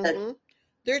mm-hmm.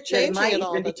 They're that it changing might it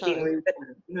all even the be being time.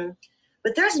 rewritten. Mm-hmm.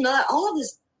 But there's not all of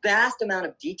this vast amount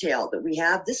of detail that we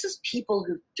have. This is people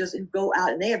who go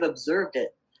out and they have observed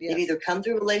it. Yes. They've either come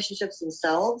through relationships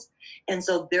themselves, and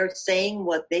so they're saying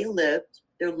what they lived,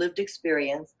 their lived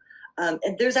experience. And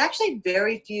there's actually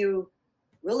very few,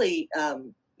 really,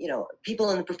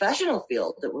 people in the professional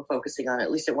field that were focusing on it,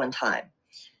 at least at one time.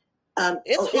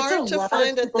 It's hard to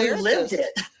find a therapist,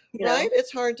 it, right?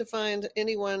 It's hard to find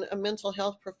anyone, a mental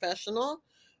health professional,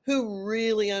 who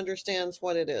really understands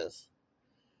what it is.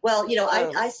 Well,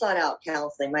 I sought out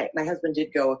counseling. My husband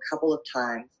did go a couple of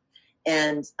times.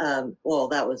 And,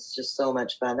 that was just so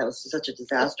much fun. That was such a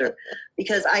disaster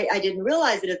because I didn't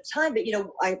realize it at the time. But,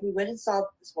 we went and saw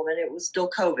this woman. It was still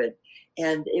COVID.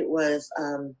 And it was,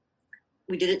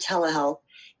 we did it telehealth.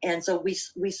 And so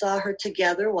we saw her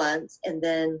together once. And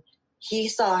then he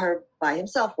saw her by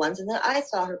himself once. And then I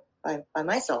saw her by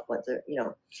myself once,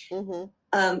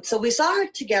 Mm-hmm. So we saw her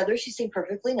together. She seemed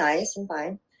perfectly nice and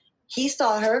fine. He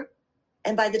saw her,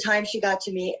 and by the time she got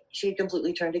to me, she had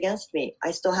completely turned against me.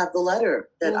 I still have the letter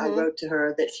that I wrote to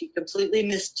her that she completely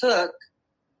mistook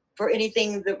for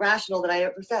anything rational that I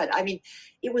ever said. I mean,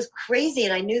 it was crazy,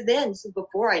 and I knew then, this is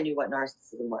before I knew what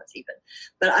narcissism was even.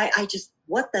 But I just,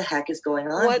 what the heck is going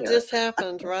on What here? just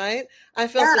happened, right? I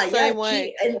felt the same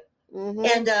way.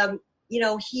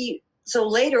 So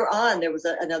later on, there was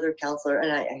another counselor,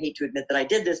 and I hate to admit that I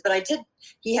did this, but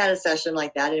he had a session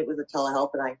like that, and it was a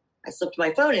telehealth, and I slipped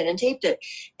my phone in and taped it.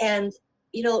 And,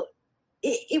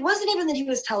 it wasn't even that he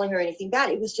was telling her anything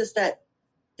bad. It was just that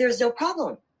there's no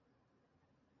problem.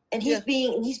 And he's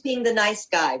being the nice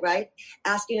guy, right?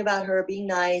 Asking about her, being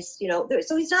nice,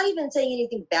 so he's not even saying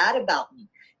anything bad about me.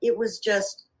 It was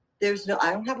just, I don't have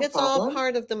a problem. It's all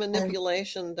part of the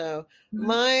manipulation, though.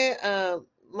 Mm-hmm.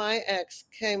 My ex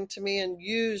came to me and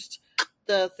used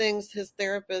the things, his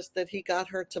therapist, that he got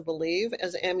her to believe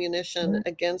as ammunition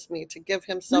against me, to give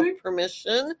himself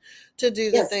permission to do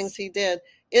the things he did.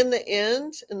 In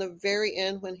the very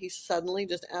end, when he suddenly,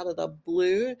 just out of the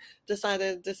blue,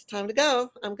 decided it's time to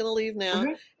go, I'm going to leave now.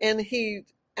 And he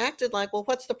acted like, well,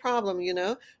 what's the problem?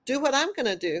 Do what I'm going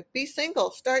to do. Be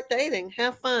single, start dating,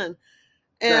 have fun.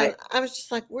 And I was just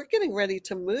like, we're getting ready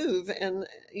to move. And,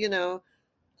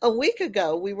 a week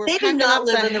ago we were packing up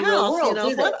the house. In the real world,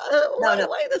 do they?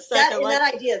 Wait a second.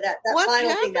 That idea, that what's final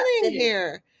happening thing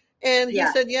here? And he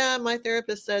said, my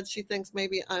therapist said she thinks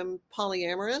maybe I'm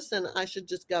polyamorous and I should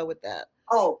just go with that.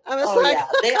 I was like,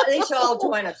 they should all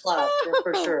join a club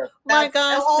for sure. My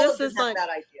gosh, this is like, that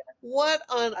idea. What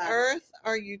on earth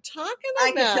are you talking about?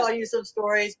 I could tell you some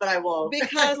stories, but I won't.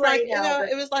 Because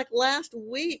it was like last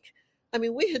week. I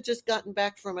mean, we had just gotten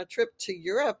back from a trip to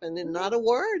Europe, and then not a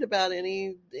word about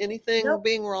anything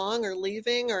being wrong or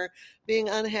leaving or being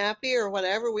unhappy or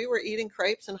whatever. We were eating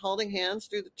crepes and holding hands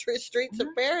through the streets of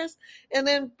Paris, and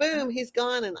then boom, he's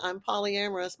gone, and I'm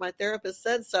polyamorous. My therapist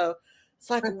said so. It's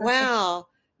like, wow,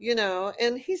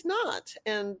 and he's not,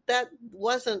 and that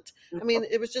wasn't. I mean,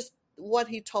 it was just what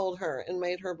he told her and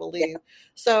made her believe.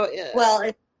 So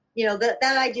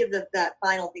that idea of that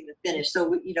final thing to finish.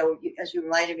 So, as you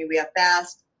reminded me, we have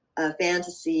fast,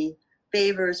 fantasy,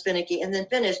 favors, finicky, and then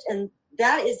finished. And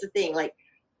that is the thing. Like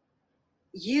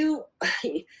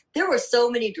there were so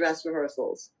many dress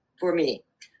rehearsals for me.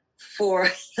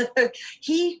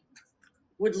 He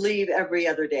would leave every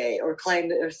other day or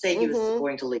claim or say he was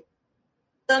going to leave.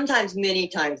 Sometimes many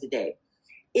times a day.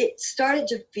 It started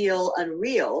to feel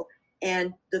unreal,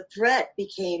 and the threat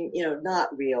became,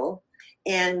 not real.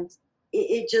 And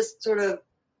it just sort of,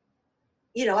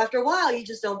 after a while, you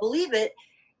just don't believe it.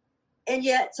 And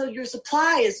yet, so your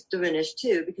supply is diminished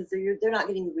too, because they're not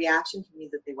getting the reaction from you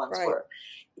that they once were.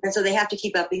 And so they have to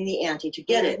keep upping the ante to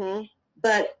get it.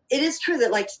 But it is true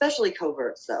that, like, especially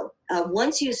coverts, though,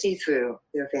 once you see through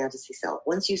their fantasy self,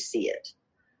 once you see it,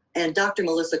 and Dr.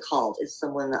 Melissa Cald is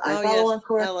someone that I follow on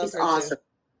Quora. She's awesome. Too.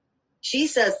 She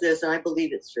says this, and I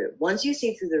believe it's true. Once you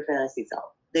see through their fantasy self,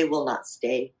 they will not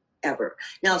stay ever.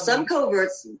 Now, some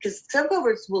coverts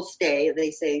will stay,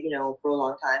 they say, for a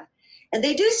long time. And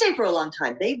they do stay for a long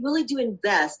time. They really do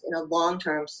invest in a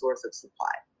long-term source of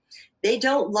supply. They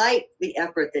don't like the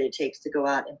effort that it takes to go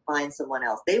out and find someone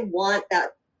else. They want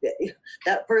that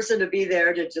person to be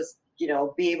there to just,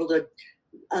 be able to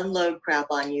unload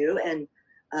crap on you and,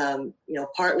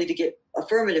 partly to get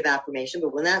affirmative affirmation.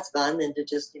 But when that's gone, then to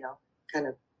just, kind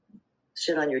of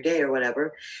shit on your day or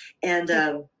whatever. And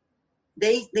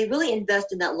they really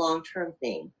invest in that long-term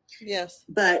thing. Yes.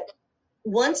 But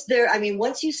once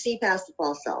you see past the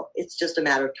false self, it's just a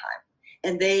matter of time,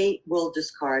 and they will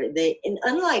discard. And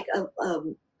unlike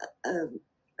a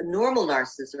normal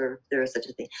narcissist, or if there is such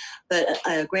a thing, but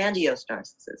a grandiose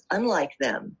narcissist, unlike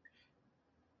them,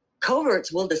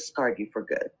 coverts will discard you for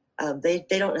good. They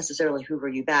don't necessarily hoover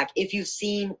you back if you've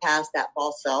seen past that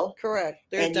false self. Correct.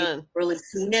 They're and done. You've really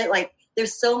seen it. Like,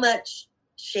 there's so much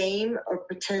shame or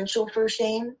potential for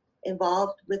shame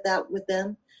involved with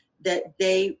them that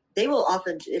they will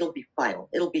often, it'll be final.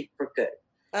 It'll be for good.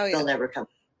 Oh yeah. They'll never come.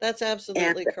 That's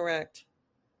absolutely correct.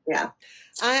 Yeah.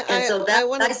 I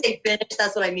say finish,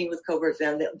 that's what I mean with covert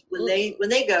them. When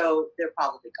they go, they're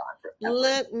probably gone forever.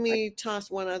 Let me toss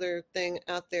one other thing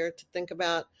out there to think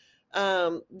about.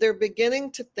 They're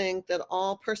beginning to think that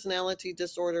all personality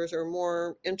disorders are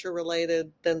more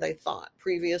interrelated than they thought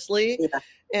previously. Yeah.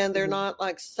 And they're not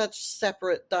like such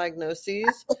separate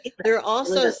diagnoses. They're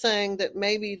also saying that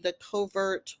maybe the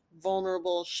covert,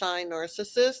 vulnerable, shy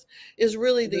narcissist is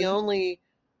really the only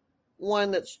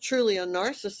one that's truly a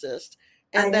narcissist,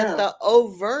 and that the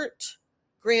overt,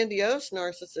 grandiose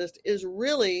narcissist is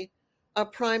really a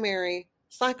primary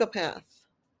psychopath.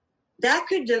 That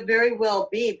could very well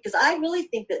be, because I really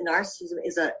think that narcissism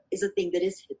is a thing that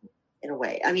is hidden in a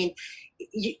way. I mean,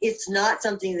 it's not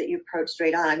something that you approach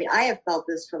straight on. I mean, I have felt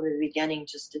this from the beginning,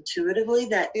 just intuitively,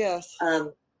 that yes,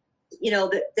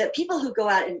 that people who go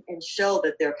out and show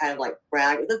that they're kind of like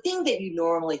brag, the thing that you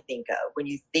normally think of when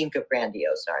you think of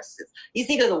grandiose narcissists, you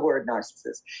think of the word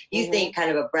narcissist. You think kind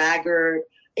of a braggart.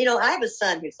 I have a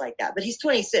son who's like that, but he's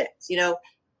 26.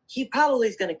 He probably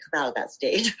is going to come out of that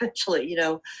stage eventually.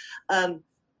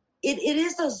 It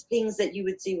is those things that you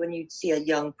would see when you see a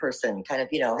young person, kind of,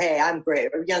 hey, I'm great,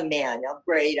 or young man, I'm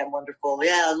great, I'm wonderful,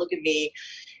 yeah, look at me.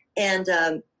 And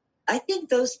I think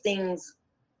those things,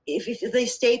 if they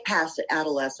stay past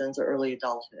adolescence or early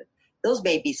adulthood, those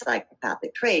may be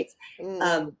psychopathic traits.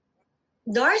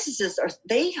 Narcissists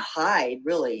they hide,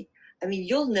 really. I mean,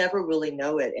 you'll never really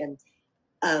know it.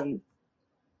 And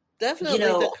definitely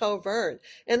the covert,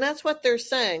 and that's what they're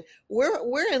saying.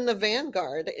 We're in the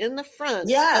vanguard, in the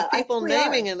front of people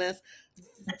naming in this.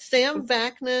 Sam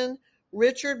Vaknin,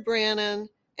 Richard Brannon,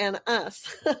 and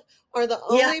us are the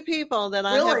only people that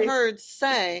I have heard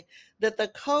say that the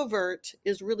covert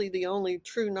is really the only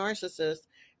true narcissist,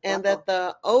 and that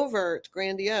the overt,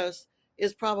 grandiose,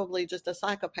 is probably just a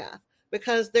psychopath.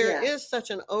 Because there is such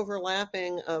an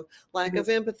overlapping of lack of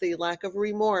empathy, lack of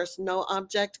remorse, no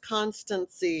object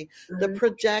constancy, the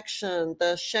projection,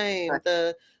 the shame,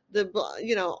 the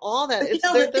all that.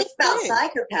 But the thing about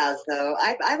psychopaths, though,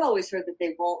 I've always heard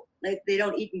that they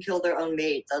don't eat and kill their own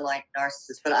mates, unlike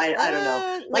narcissists. But I don't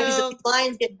know. Like you said, these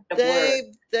lines get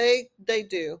they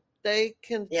do. They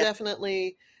can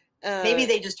definitely. Maybe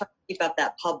they just try to keep up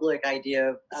that public idea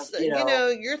of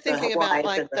you're thinking about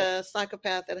like the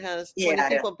psychopath that has 20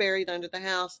 people buried under the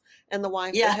house, and the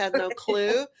wife that had no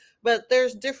clue. But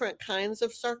there's different kinds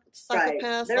of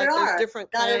psychopaths. There's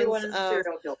different kinds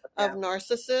of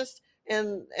narcissists,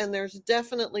 and there's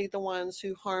definitely the ones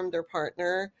who harm their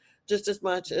partner just as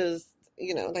much as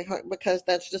they harm, because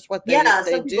that's just what they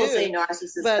some do. People say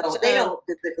narcissists but they don't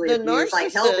typically the abuse,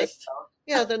 narcissist,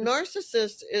 the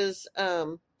narcissist is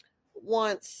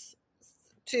wants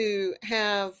to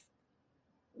have.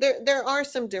 There are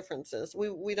some differences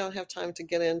we don't have time to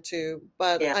get into,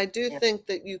 but I do think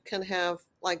that you can have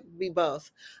be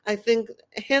both. I think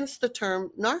hence the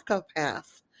term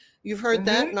narcopath. You've heard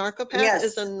that narcopath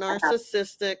is a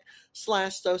narcissistic /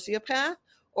 sociopath,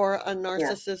 or a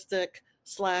narcissistic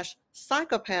 /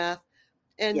 psychopath,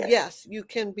 and yes, you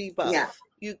can be both.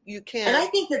 You can. And I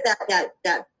think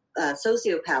that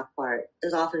sociopath part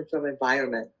is often from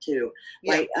environment too.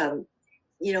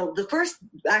 The first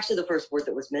word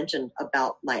that was mentioned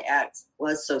about my ex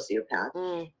was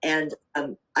sociopath. And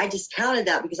I discounted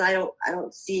that because I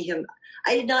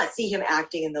did not see him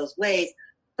acting in those ways,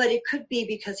 but it could be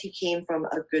because he came from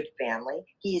a good family.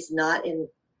 He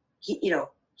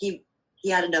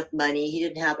had enough money. He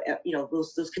didn't have,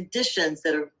 those conditions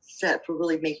that are set for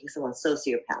really making someone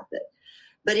sociopathic.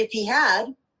 But if he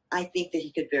had, I think that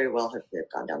he could very well have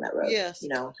gone down that road. Yes.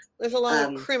 There's a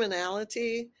lot of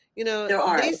criminality. There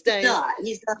are. These days,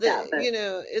 he's not that. But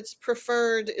it's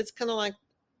preferred. It's kind of like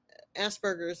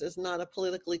Asperger's is not a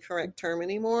politically correct term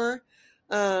anymore.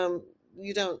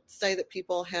 You don't say that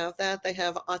people have that. They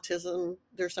have autism.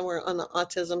 They're somewhere on the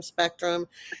autism spectrum.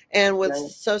 And with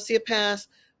sociopaths,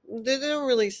 They don't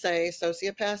really say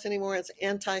sociopath anymore. It's Right.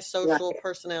 antisocial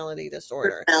personality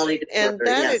disorder. Personality And disorder.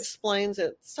 that Yes. explains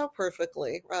it so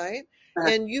perfectly, right? Uh,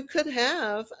 And you could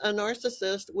have a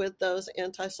narcissist with those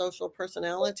antisocial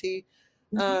personality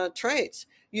mhm, traits.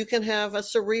 You can have a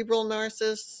cerebral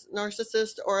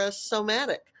narcissist or a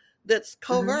somatic that's mhm.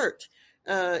 covert.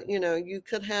 You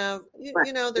could have,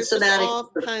 Right. The there's just somatic is all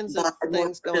kinds of more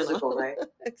things going on. physical, right? Yeah.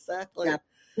 Exactly.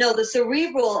 No, the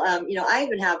cerebral, I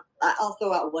even have, I'll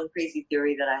throw out one crazy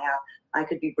theory that I have. I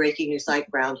could be breaking new site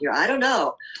ground here. I don't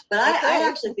know. But I Okay.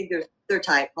 actually think there's another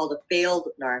type called a failed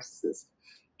narcissist.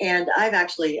 And I've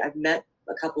met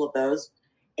a couple of those.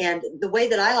 And the way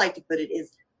that I like to put it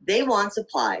is they want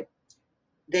supply.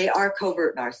 They are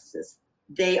covert narcissists.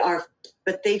 They are,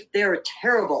 but they're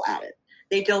terrible at it.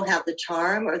 They don't have the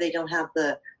charm, or they don't have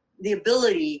the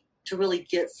ability to really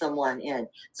get someone in.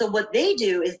 So what they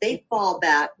do is they fall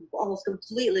back almost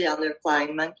completely on their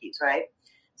flying monkeys, right?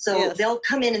 So Yes. they'll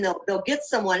come in and they'll get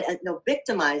someone and they'll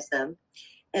victimize them,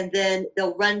 and then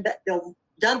they'll run back, they'll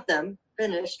dump them,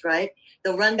 finished, right?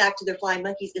 They'll run back to their flying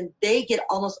monkeys, and they get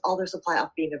almost all their supply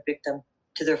off being a victim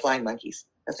to their flying monkeys.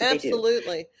 That's what they do.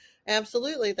 Absolutely.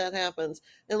 Absolutely, that happens.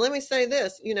 And let me say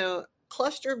this,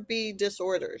 cluster B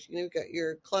disorders, you've got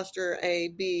your cluster A,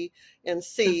 B, and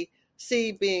C,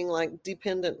 C being like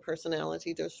dependent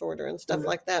personality disorder and stuff Mhm.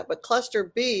 like that. But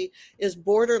cluster B is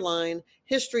borderline,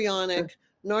 histrionic,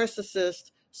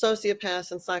 narcissist,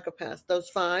 sociopath, and psychopath, those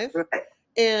five. Right.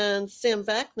 And Sam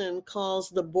Vaknin calls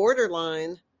the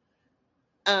borderline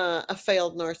a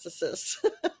failed narcissist.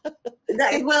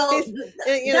 That, well, He's,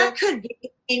 you know, that could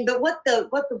be, but what the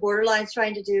borderline's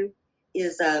trying to do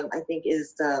is, I think,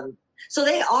 is so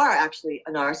they are actually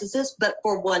a narcissist, but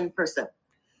for one person.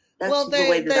 That's well, the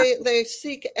way that they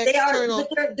seek they are, but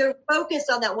external, they're focused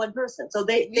on that one person. So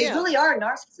they yeah, really are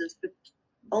narcissists, but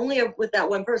only with that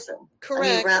one person. I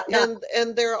mean, correct. not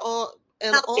And they're how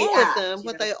they all of them, act.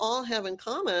 what they all have in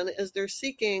common is they're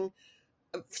seeking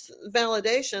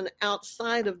validation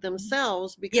outside of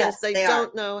themselves because Yes, they they are.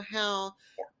 don't know how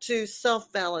Yeah. to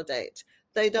self-validate.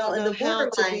 They Well, don't and know the how to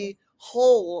borderline, be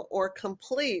whole or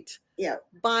complete yeah,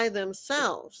 by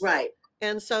themselves. right.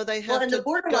 And so they Well, have and the to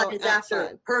borderline go is after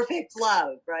outside. perfect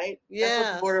love, right? That's what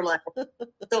the Yes. borderline.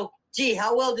 So, gee,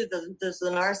 how well does the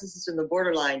narcissist and the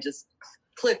borderline just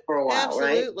click for a while,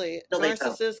 right? Absolutely. No, they don't.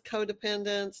 Narcissist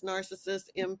codependents, narcissist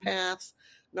empaths,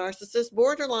 narcissist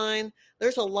borderline.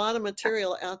 There's a lot of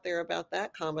material out there about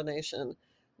that combination.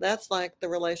 That's like the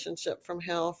relationship from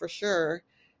hell for sure.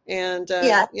 And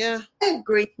Yeah, yeah, I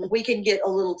agree. We can get a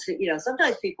little too,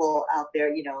 sometimes people out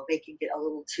there, they can get a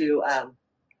little too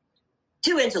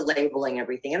into labeling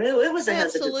everything. I mean, it was a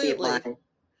hesitancy of absolutely. mine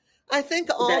I think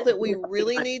all that, that we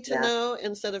really behind need to that. know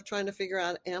instead of trying to figure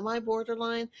out, am I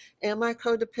borderline? Am I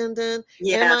codependent? Am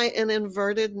Yeah. I an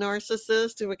inverted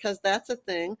narcissist? Because that's a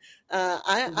thing. Mhm.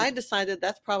 I decided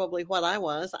that's probably what I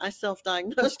was. I self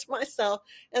diagnosed myself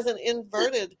as an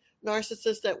inverted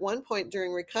narcissist at one point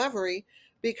during recovery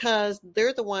because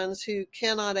they're the ones who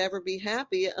cannot ever be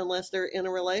happy unless they're in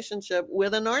a relationship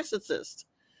with a narcissist.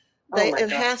 Oh my It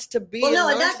God. has to Well, be a no,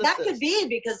 and that could narcissist. be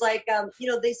because, like,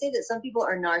 they say that some people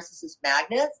are narcissist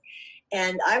magnets,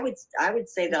 and I would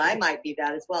say that I might be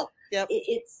that as well. Yep.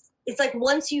 It's like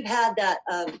once you've had that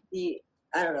I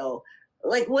don't know,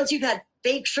 like once you've had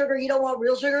fake sugar, you don't want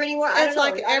real sugar anymore. I don't It's know.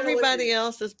 like I don't know what it everybody is.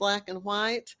 else is black and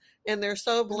white, and they're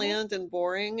so Mhm. bland and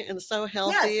boring and so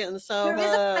healthy Yes, and so, there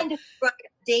is a kind of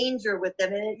danger with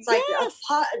them, and it's like yes,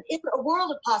 it's a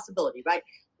world of possibility, right?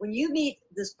 When you meet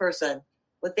this person,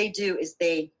 what they do is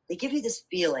they give you this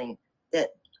feeling that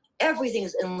everything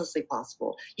is endlessly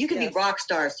possible. You could be yes, rock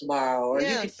stars tomorrow, or you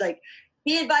could yes. like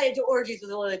be invited to orgies with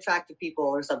really attractive people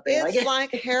or something like It's it.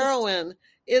 like heroin.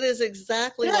 It is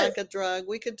exactly Yes, like a drug.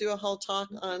 We could do a whole talk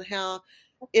on how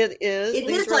it is. it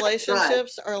These is like a drug.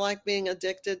 relationships are like being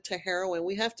addicted to heroin.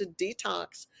 We have to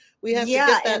detox. We have to Yeah,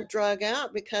 get and that drug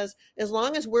out because as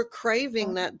long as we're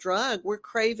craving that drug, we're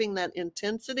craving that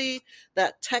intensity,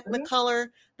 that mhm. technicolor,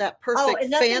 that Oh, perfect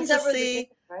and nothing's ever the same, fantasy.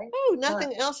 right? Oh, Uh,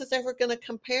 nothing else is ever going to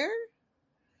compare.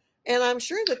 And I'm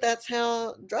sure that that's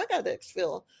how drug addicts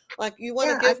feel. Like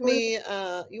yeah, I believe.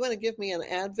 you want to give me an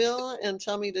Advil and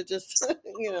tell me to just,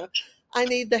 I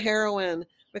need the heroin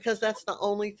because that's the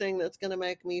only thing that's going to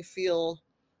make me feel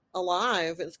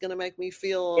alive. It's going to make me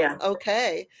feel Yeah.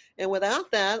 okay. And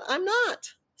without that, I'm not.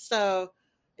 So,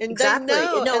 and they Exactly.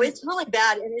 know, No, and it's really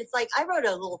bad. And it's like I wrote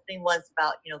a little thing once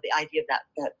about, the idea of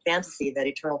that fantasy, that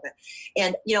eternal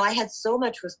and I had so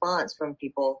much response from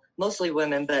people, mostly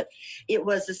women, but it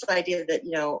was this idea that,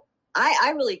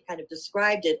 I really kind of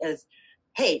described it as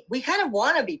hey, we kind of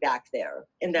want to be back there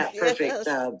in that perfect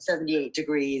 78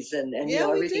 degrees and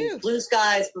everything's blue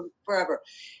skies forever.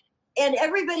 And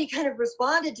everybody kind of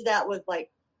responded to that with like,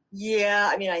 yeah,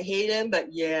 I mean, I hate him, but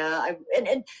yeah.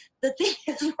 And the thing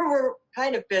is, we're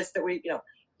kind of pissed that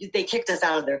they kicked us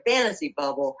out of their fantasy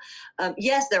bubble.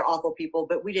 Yes, they're awful people,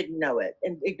 but we didn't know it.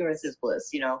 And ignorance is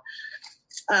bliss,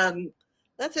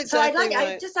 That's exactly right.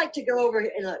 I'd just like to go over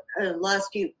in the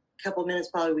last couple minutes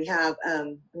probably we have.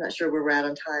 I'm not sure where we're at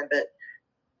on time, but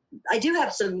I do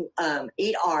have some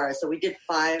 8 R's. So we did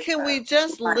 5. Can we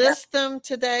just list them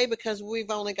today, because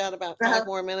we've only got about 5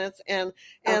 more minutes, and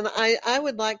I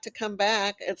would like to come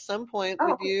back at some point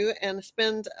with you and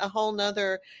spend a whole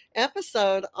nother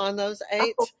episode on those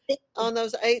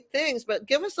 8 things. But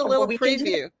give us a little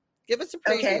preview. Give us a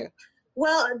preview. Okay.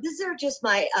 Well, these are just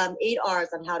my 8 R's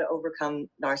on how to overcome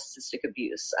narcissistic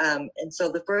abuse. And so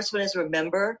the first one is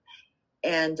remember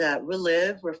and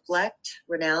relive, reflect,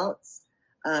 renounce,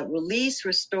 release,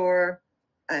 restore,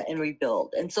 and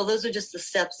rebuild. And so those are just the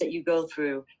steps that you go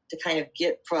through to kind of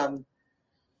get from,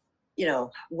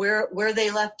 where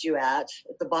they left you at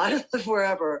the bottom of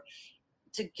wherever,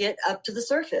 to get up to the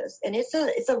surface. And it's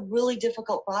a really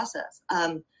difficult process.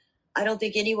 I don't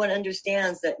think anyone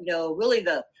understands that, really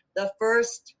the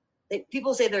first,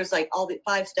 people say there's like all the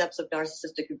 5 steps of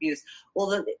narcissistic abuse.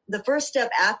 Well, the first step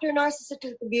after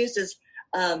narcissistic abuse is,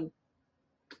 I'm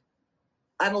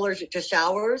allergic to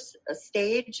showers, a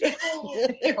stage,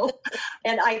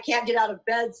 and I can't get out of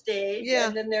bed stage. Yeah.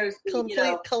 And then there's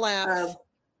complete collapse.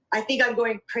 I think I'm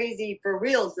going crazy for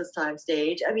reals this time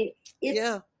stage. I mean,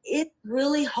 it's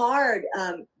really hard.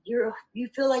 You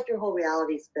feel like your whole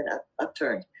reality's been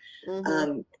upturned.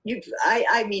 Mm-hmm.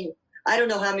 I mean, I don't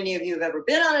know how many of you have ever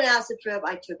been on an acid trip.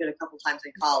 I took it a couple times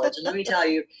in college, and let me tell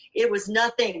you, it was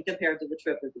nothing compared to the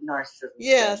trip of narcissism.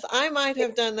 Yes, I might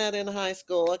have done that in high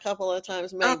school a couple of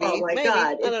times, maybe. Oh my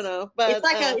God! I don't know, but it's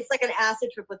like an acid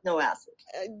trip with no acid.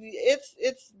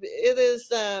 It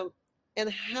is. And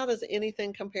how does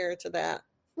anything compare to that?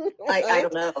 Right? I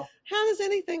don't know. How does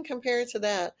anything compare to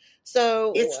that?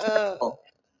 So it's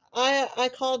I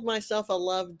called myself a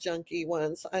love junkie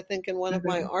once, I think, in one of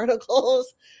my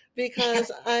articles,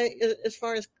 because as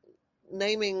far as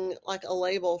naming like a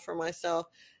label for myself,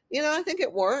 I think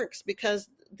it works, because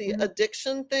the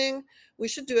addiction thing, we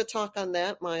should do a talk on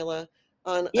that, Myla,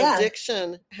 on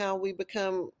addiction, how we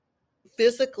become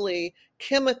physically,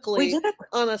 chemically,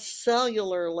 on a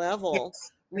cellular level,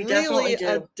 really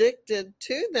addicted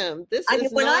to them.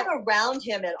 When I'm around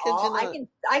him at all,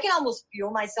 I can almost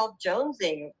feel myself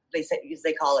jonesing.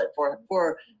 They call it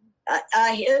for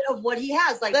a hit of what he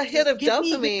has, like the hit of give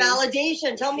dopamine, me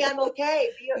validation, tell me I'm okay.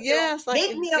 Yes,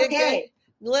 make me okay.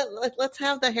 Let's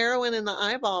have the heroin in the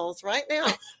eyeballs right now.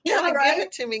 Right? Give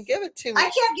it to me.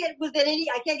 I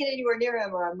can't get anywhere near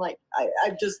him, or I'm like,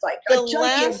 I'm just like a junkie.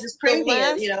 I'm just craving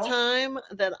it. The last time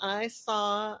that I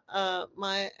saw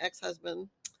my ex-husband,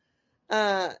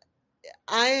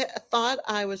 I thought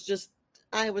I was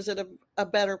at a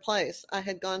better place. I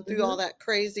had gone through all that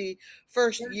crazy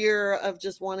first year of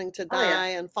just wanting to die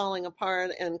and falling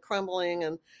apart and crumbling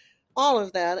and all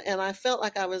of that, and I felt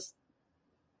like I was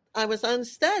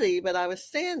unsteady, but I was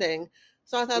standing.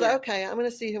 So I thought, okay, I'm going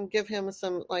to see him, give him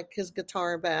some, like, his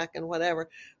guitar back and whatever.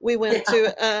 We went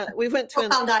to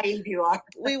how naive you are.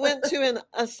 We went to an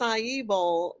acai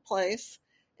bowl place,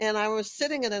 and I was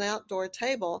sitting at an outdoor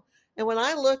table. And when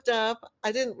I looked up,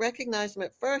 I didn't recognize him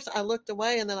at first. I looked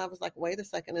away, and then I was like, wait a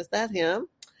second, is that him?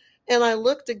 And I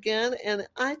looked again, and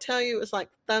I tell you, it was like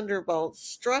thunderbolts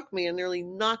struck me and nearly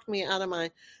knocked me out of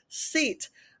my seat.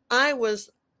 I was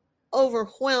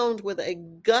overwhelmed with a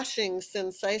gushing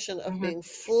sensation of being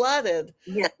flooded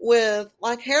with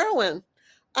like heroin.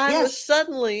 I was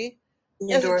suddenly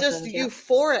just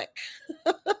euphoric.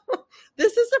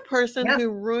 This is a person who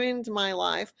ruined my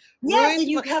life,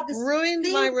 ruined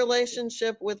my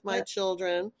relationship with my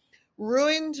children,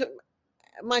 ruined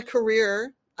my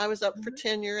career. I was up for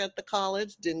tenure at the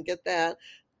college, didn't get that,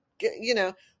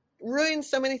 ruined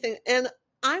so many things. And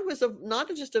I was not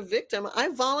just a victim. I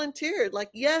volunteered, like,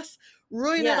 yes,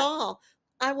 ruin it all.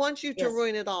 I want you to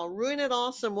ruin it all. Ruin it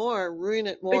all some more. Ruin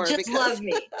it more. But just love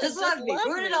me. Just love me.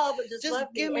 Ruin it all, but just love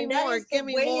me. Give me more. Give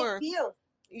me more.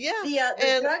 Yeah.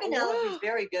 The drug analogy is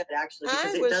very good, actually,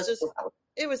 because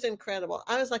it was incredible.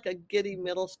 I was like a giddy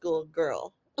middle school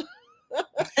girl.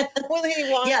 When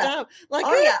he walked up, like,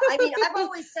 I mean, I've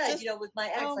always said, with my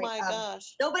ex,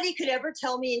 gosh, nobody could ever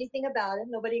tell me anything about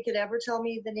him. Nobody could ever tell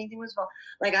me that anything was wrong.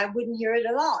 Like, I wouldn't hear it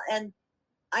at all, and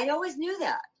I always knew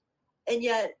that, and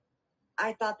yet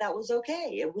I thought that was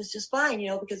okay. It was just fine,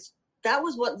 because that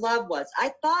was what love was.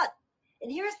 I thought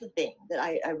And here's the thing that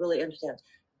I really understand.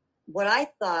 What I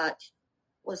thought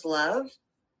was love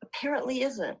apparently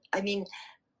isn't. I mean,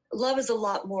 love is a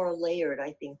lot more layered,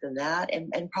 I think, than that,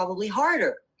 and probably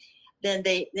harder than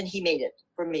he made it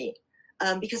for me,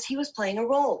 because he was playing a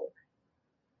role.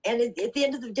 And at the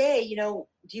end of the day, do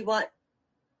you want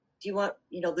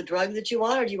the drug that you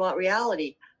want, or do you want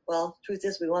reality? Well, truth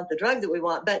is, we want the drug that we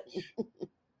want, but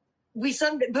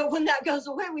but when that goes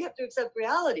away, we have to accept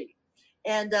reality,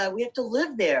 and we have to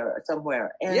live there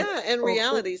somewhere. And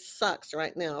reality sucks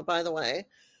right now, by the way.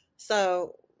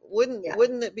 So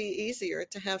wouldn't it be easier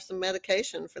to have some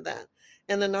medication for that?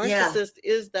 And the narcissist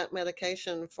is that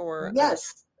medication for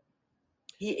us.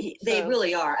 They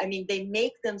really are. I mean, they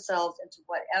make themselves into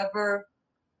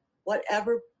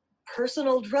whatever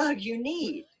personal drug you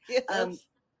need. Yes.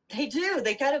 They do.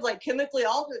 They kind of like chemically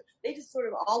alter. They just sort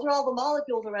of alter all the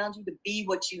molecules around you to be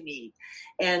what you need.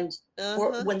 And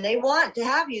when they want to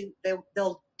have you,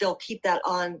 they'll keep that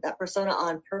persona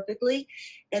on perfectly.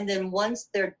 And then once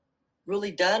they're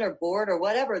really done or bored or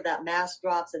whatever, that mask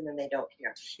drops, and then they don't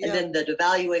care. And then the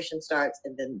devaluation starts,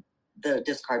 and then the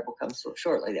discard will come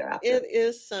shortly thereafter. It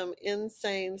is some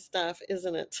insane stuff,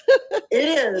 isn't it?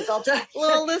 It is. I'll tell you.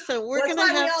 Well, listen, we're going to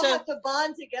have to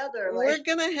bond together. We're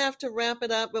going to have to wrap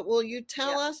it up, but will you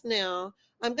tell us now?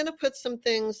 I'm going to put some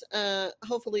things,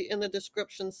 hopefully in the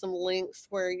description, some links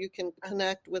where you can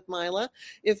connect with Myla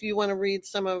if you want to read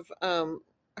some of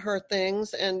her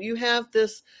things. And you have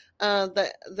this,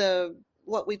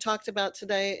 what we talked about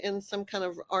today in some kind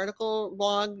of article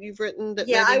blog you've written that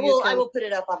I will put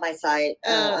it up on my site.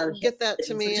 Get that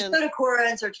to me. So just go to Quora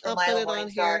and search for Myla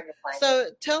Morningstar. So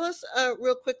tell us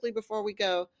real quickly before we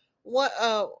go,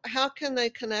 how can they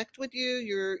connect with you?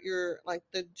 Your like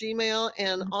the Gmail,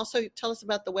 and also tell us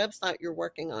about the website you're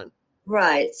working on.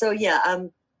 Right. So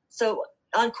so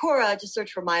on Quora, just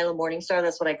search for Myla Morningstar.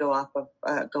 That's what I go off of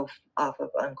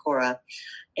on Quora,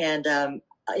 and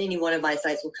any one of my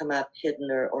sites will come up hidden,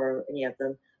 or any of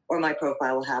them, or my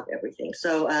profile will have everything.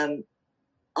 So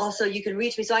also you can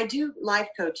reach me. So I do life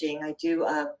coaching. I do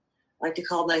like to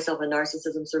call myself a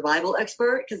narcissism survival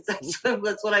expert, because that's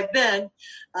what I've been.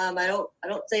 I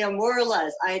don't say I'm more or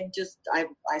less. I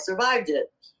survived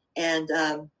it, and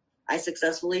I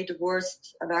successfully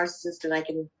divorced a narcissist, and I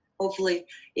can hopefully,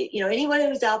 anyone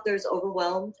who's out there is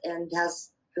overwhelmed and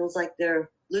feels like they're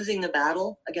losing the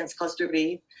battle against cluster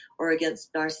B or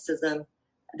against narcissism.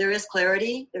 There is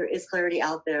clarity. There is clarity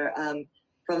out there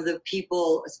from the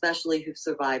people, especially who've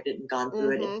survived it and gone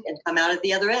through it and come out at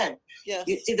the other end. Yes.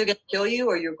 It's either going to kill you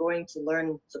or you're going to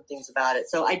learn some things about it.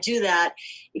 So I do that.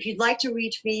 If you'd like to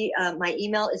reach me, my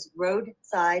email is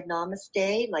roadside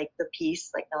namaste, like the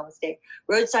peace, like namaste,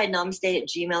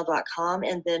 roadsidenamaste@gmail.com.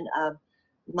 And then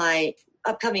my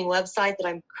upcoming website that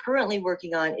I'm currently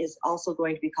working on is also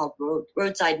going to be called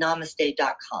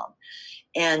roadsidenamaste.com.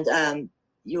 And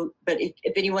but if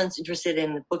anyone's interested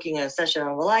in booking a session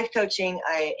on life coaching,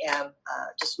 I am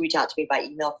just reach out to me by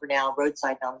email for now,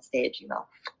 roadsidenamaste@gmail.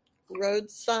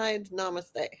 Roadside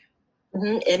Namaste.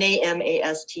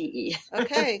 Namaste.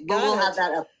 Okay, we'll have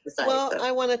that up the site. Well,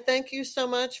 I want to thank you so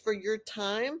much for your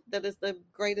time. That is the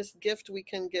greatest gift we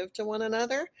can give to one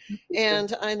another.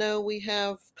 And I know we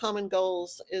have common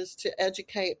goals, is to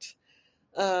educate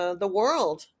the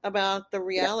world about the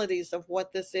realities of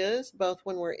what this is, both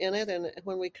when we're in it and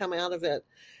when we come out of it,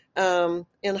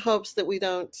 in hopes that we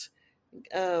don't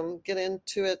get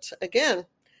into it again.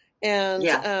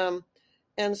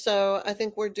 And so I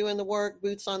think we're doing the work,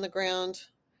 boots on the ground,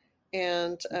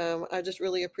 and I just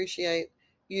really appreciate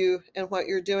you and what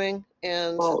you're doing.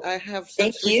 And I have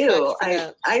such respect for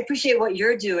that. I appreciate what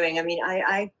you're doing. I mean,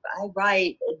 I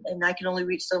write, and I can only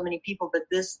reach so many people, but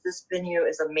this venue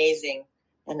is amazing.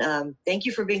 And thank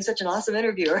you for being such an awesome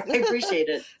interviewer. I appreciate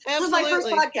it. This is my first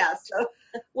podcast. So.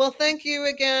 Well, thank you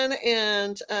again.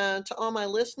 And to all my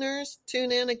listeners,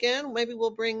 tune in again. Maybe we'll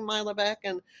bring Myla back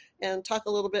and talk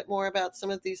a little bit more about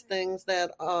some of these things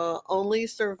that only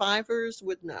survivors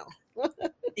would know.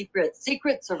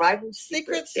 Secret survival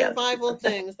survival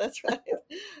things. That's right.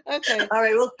 Okay. All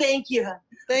right. Well, thank you.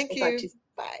 Thank you.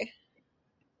 Bye.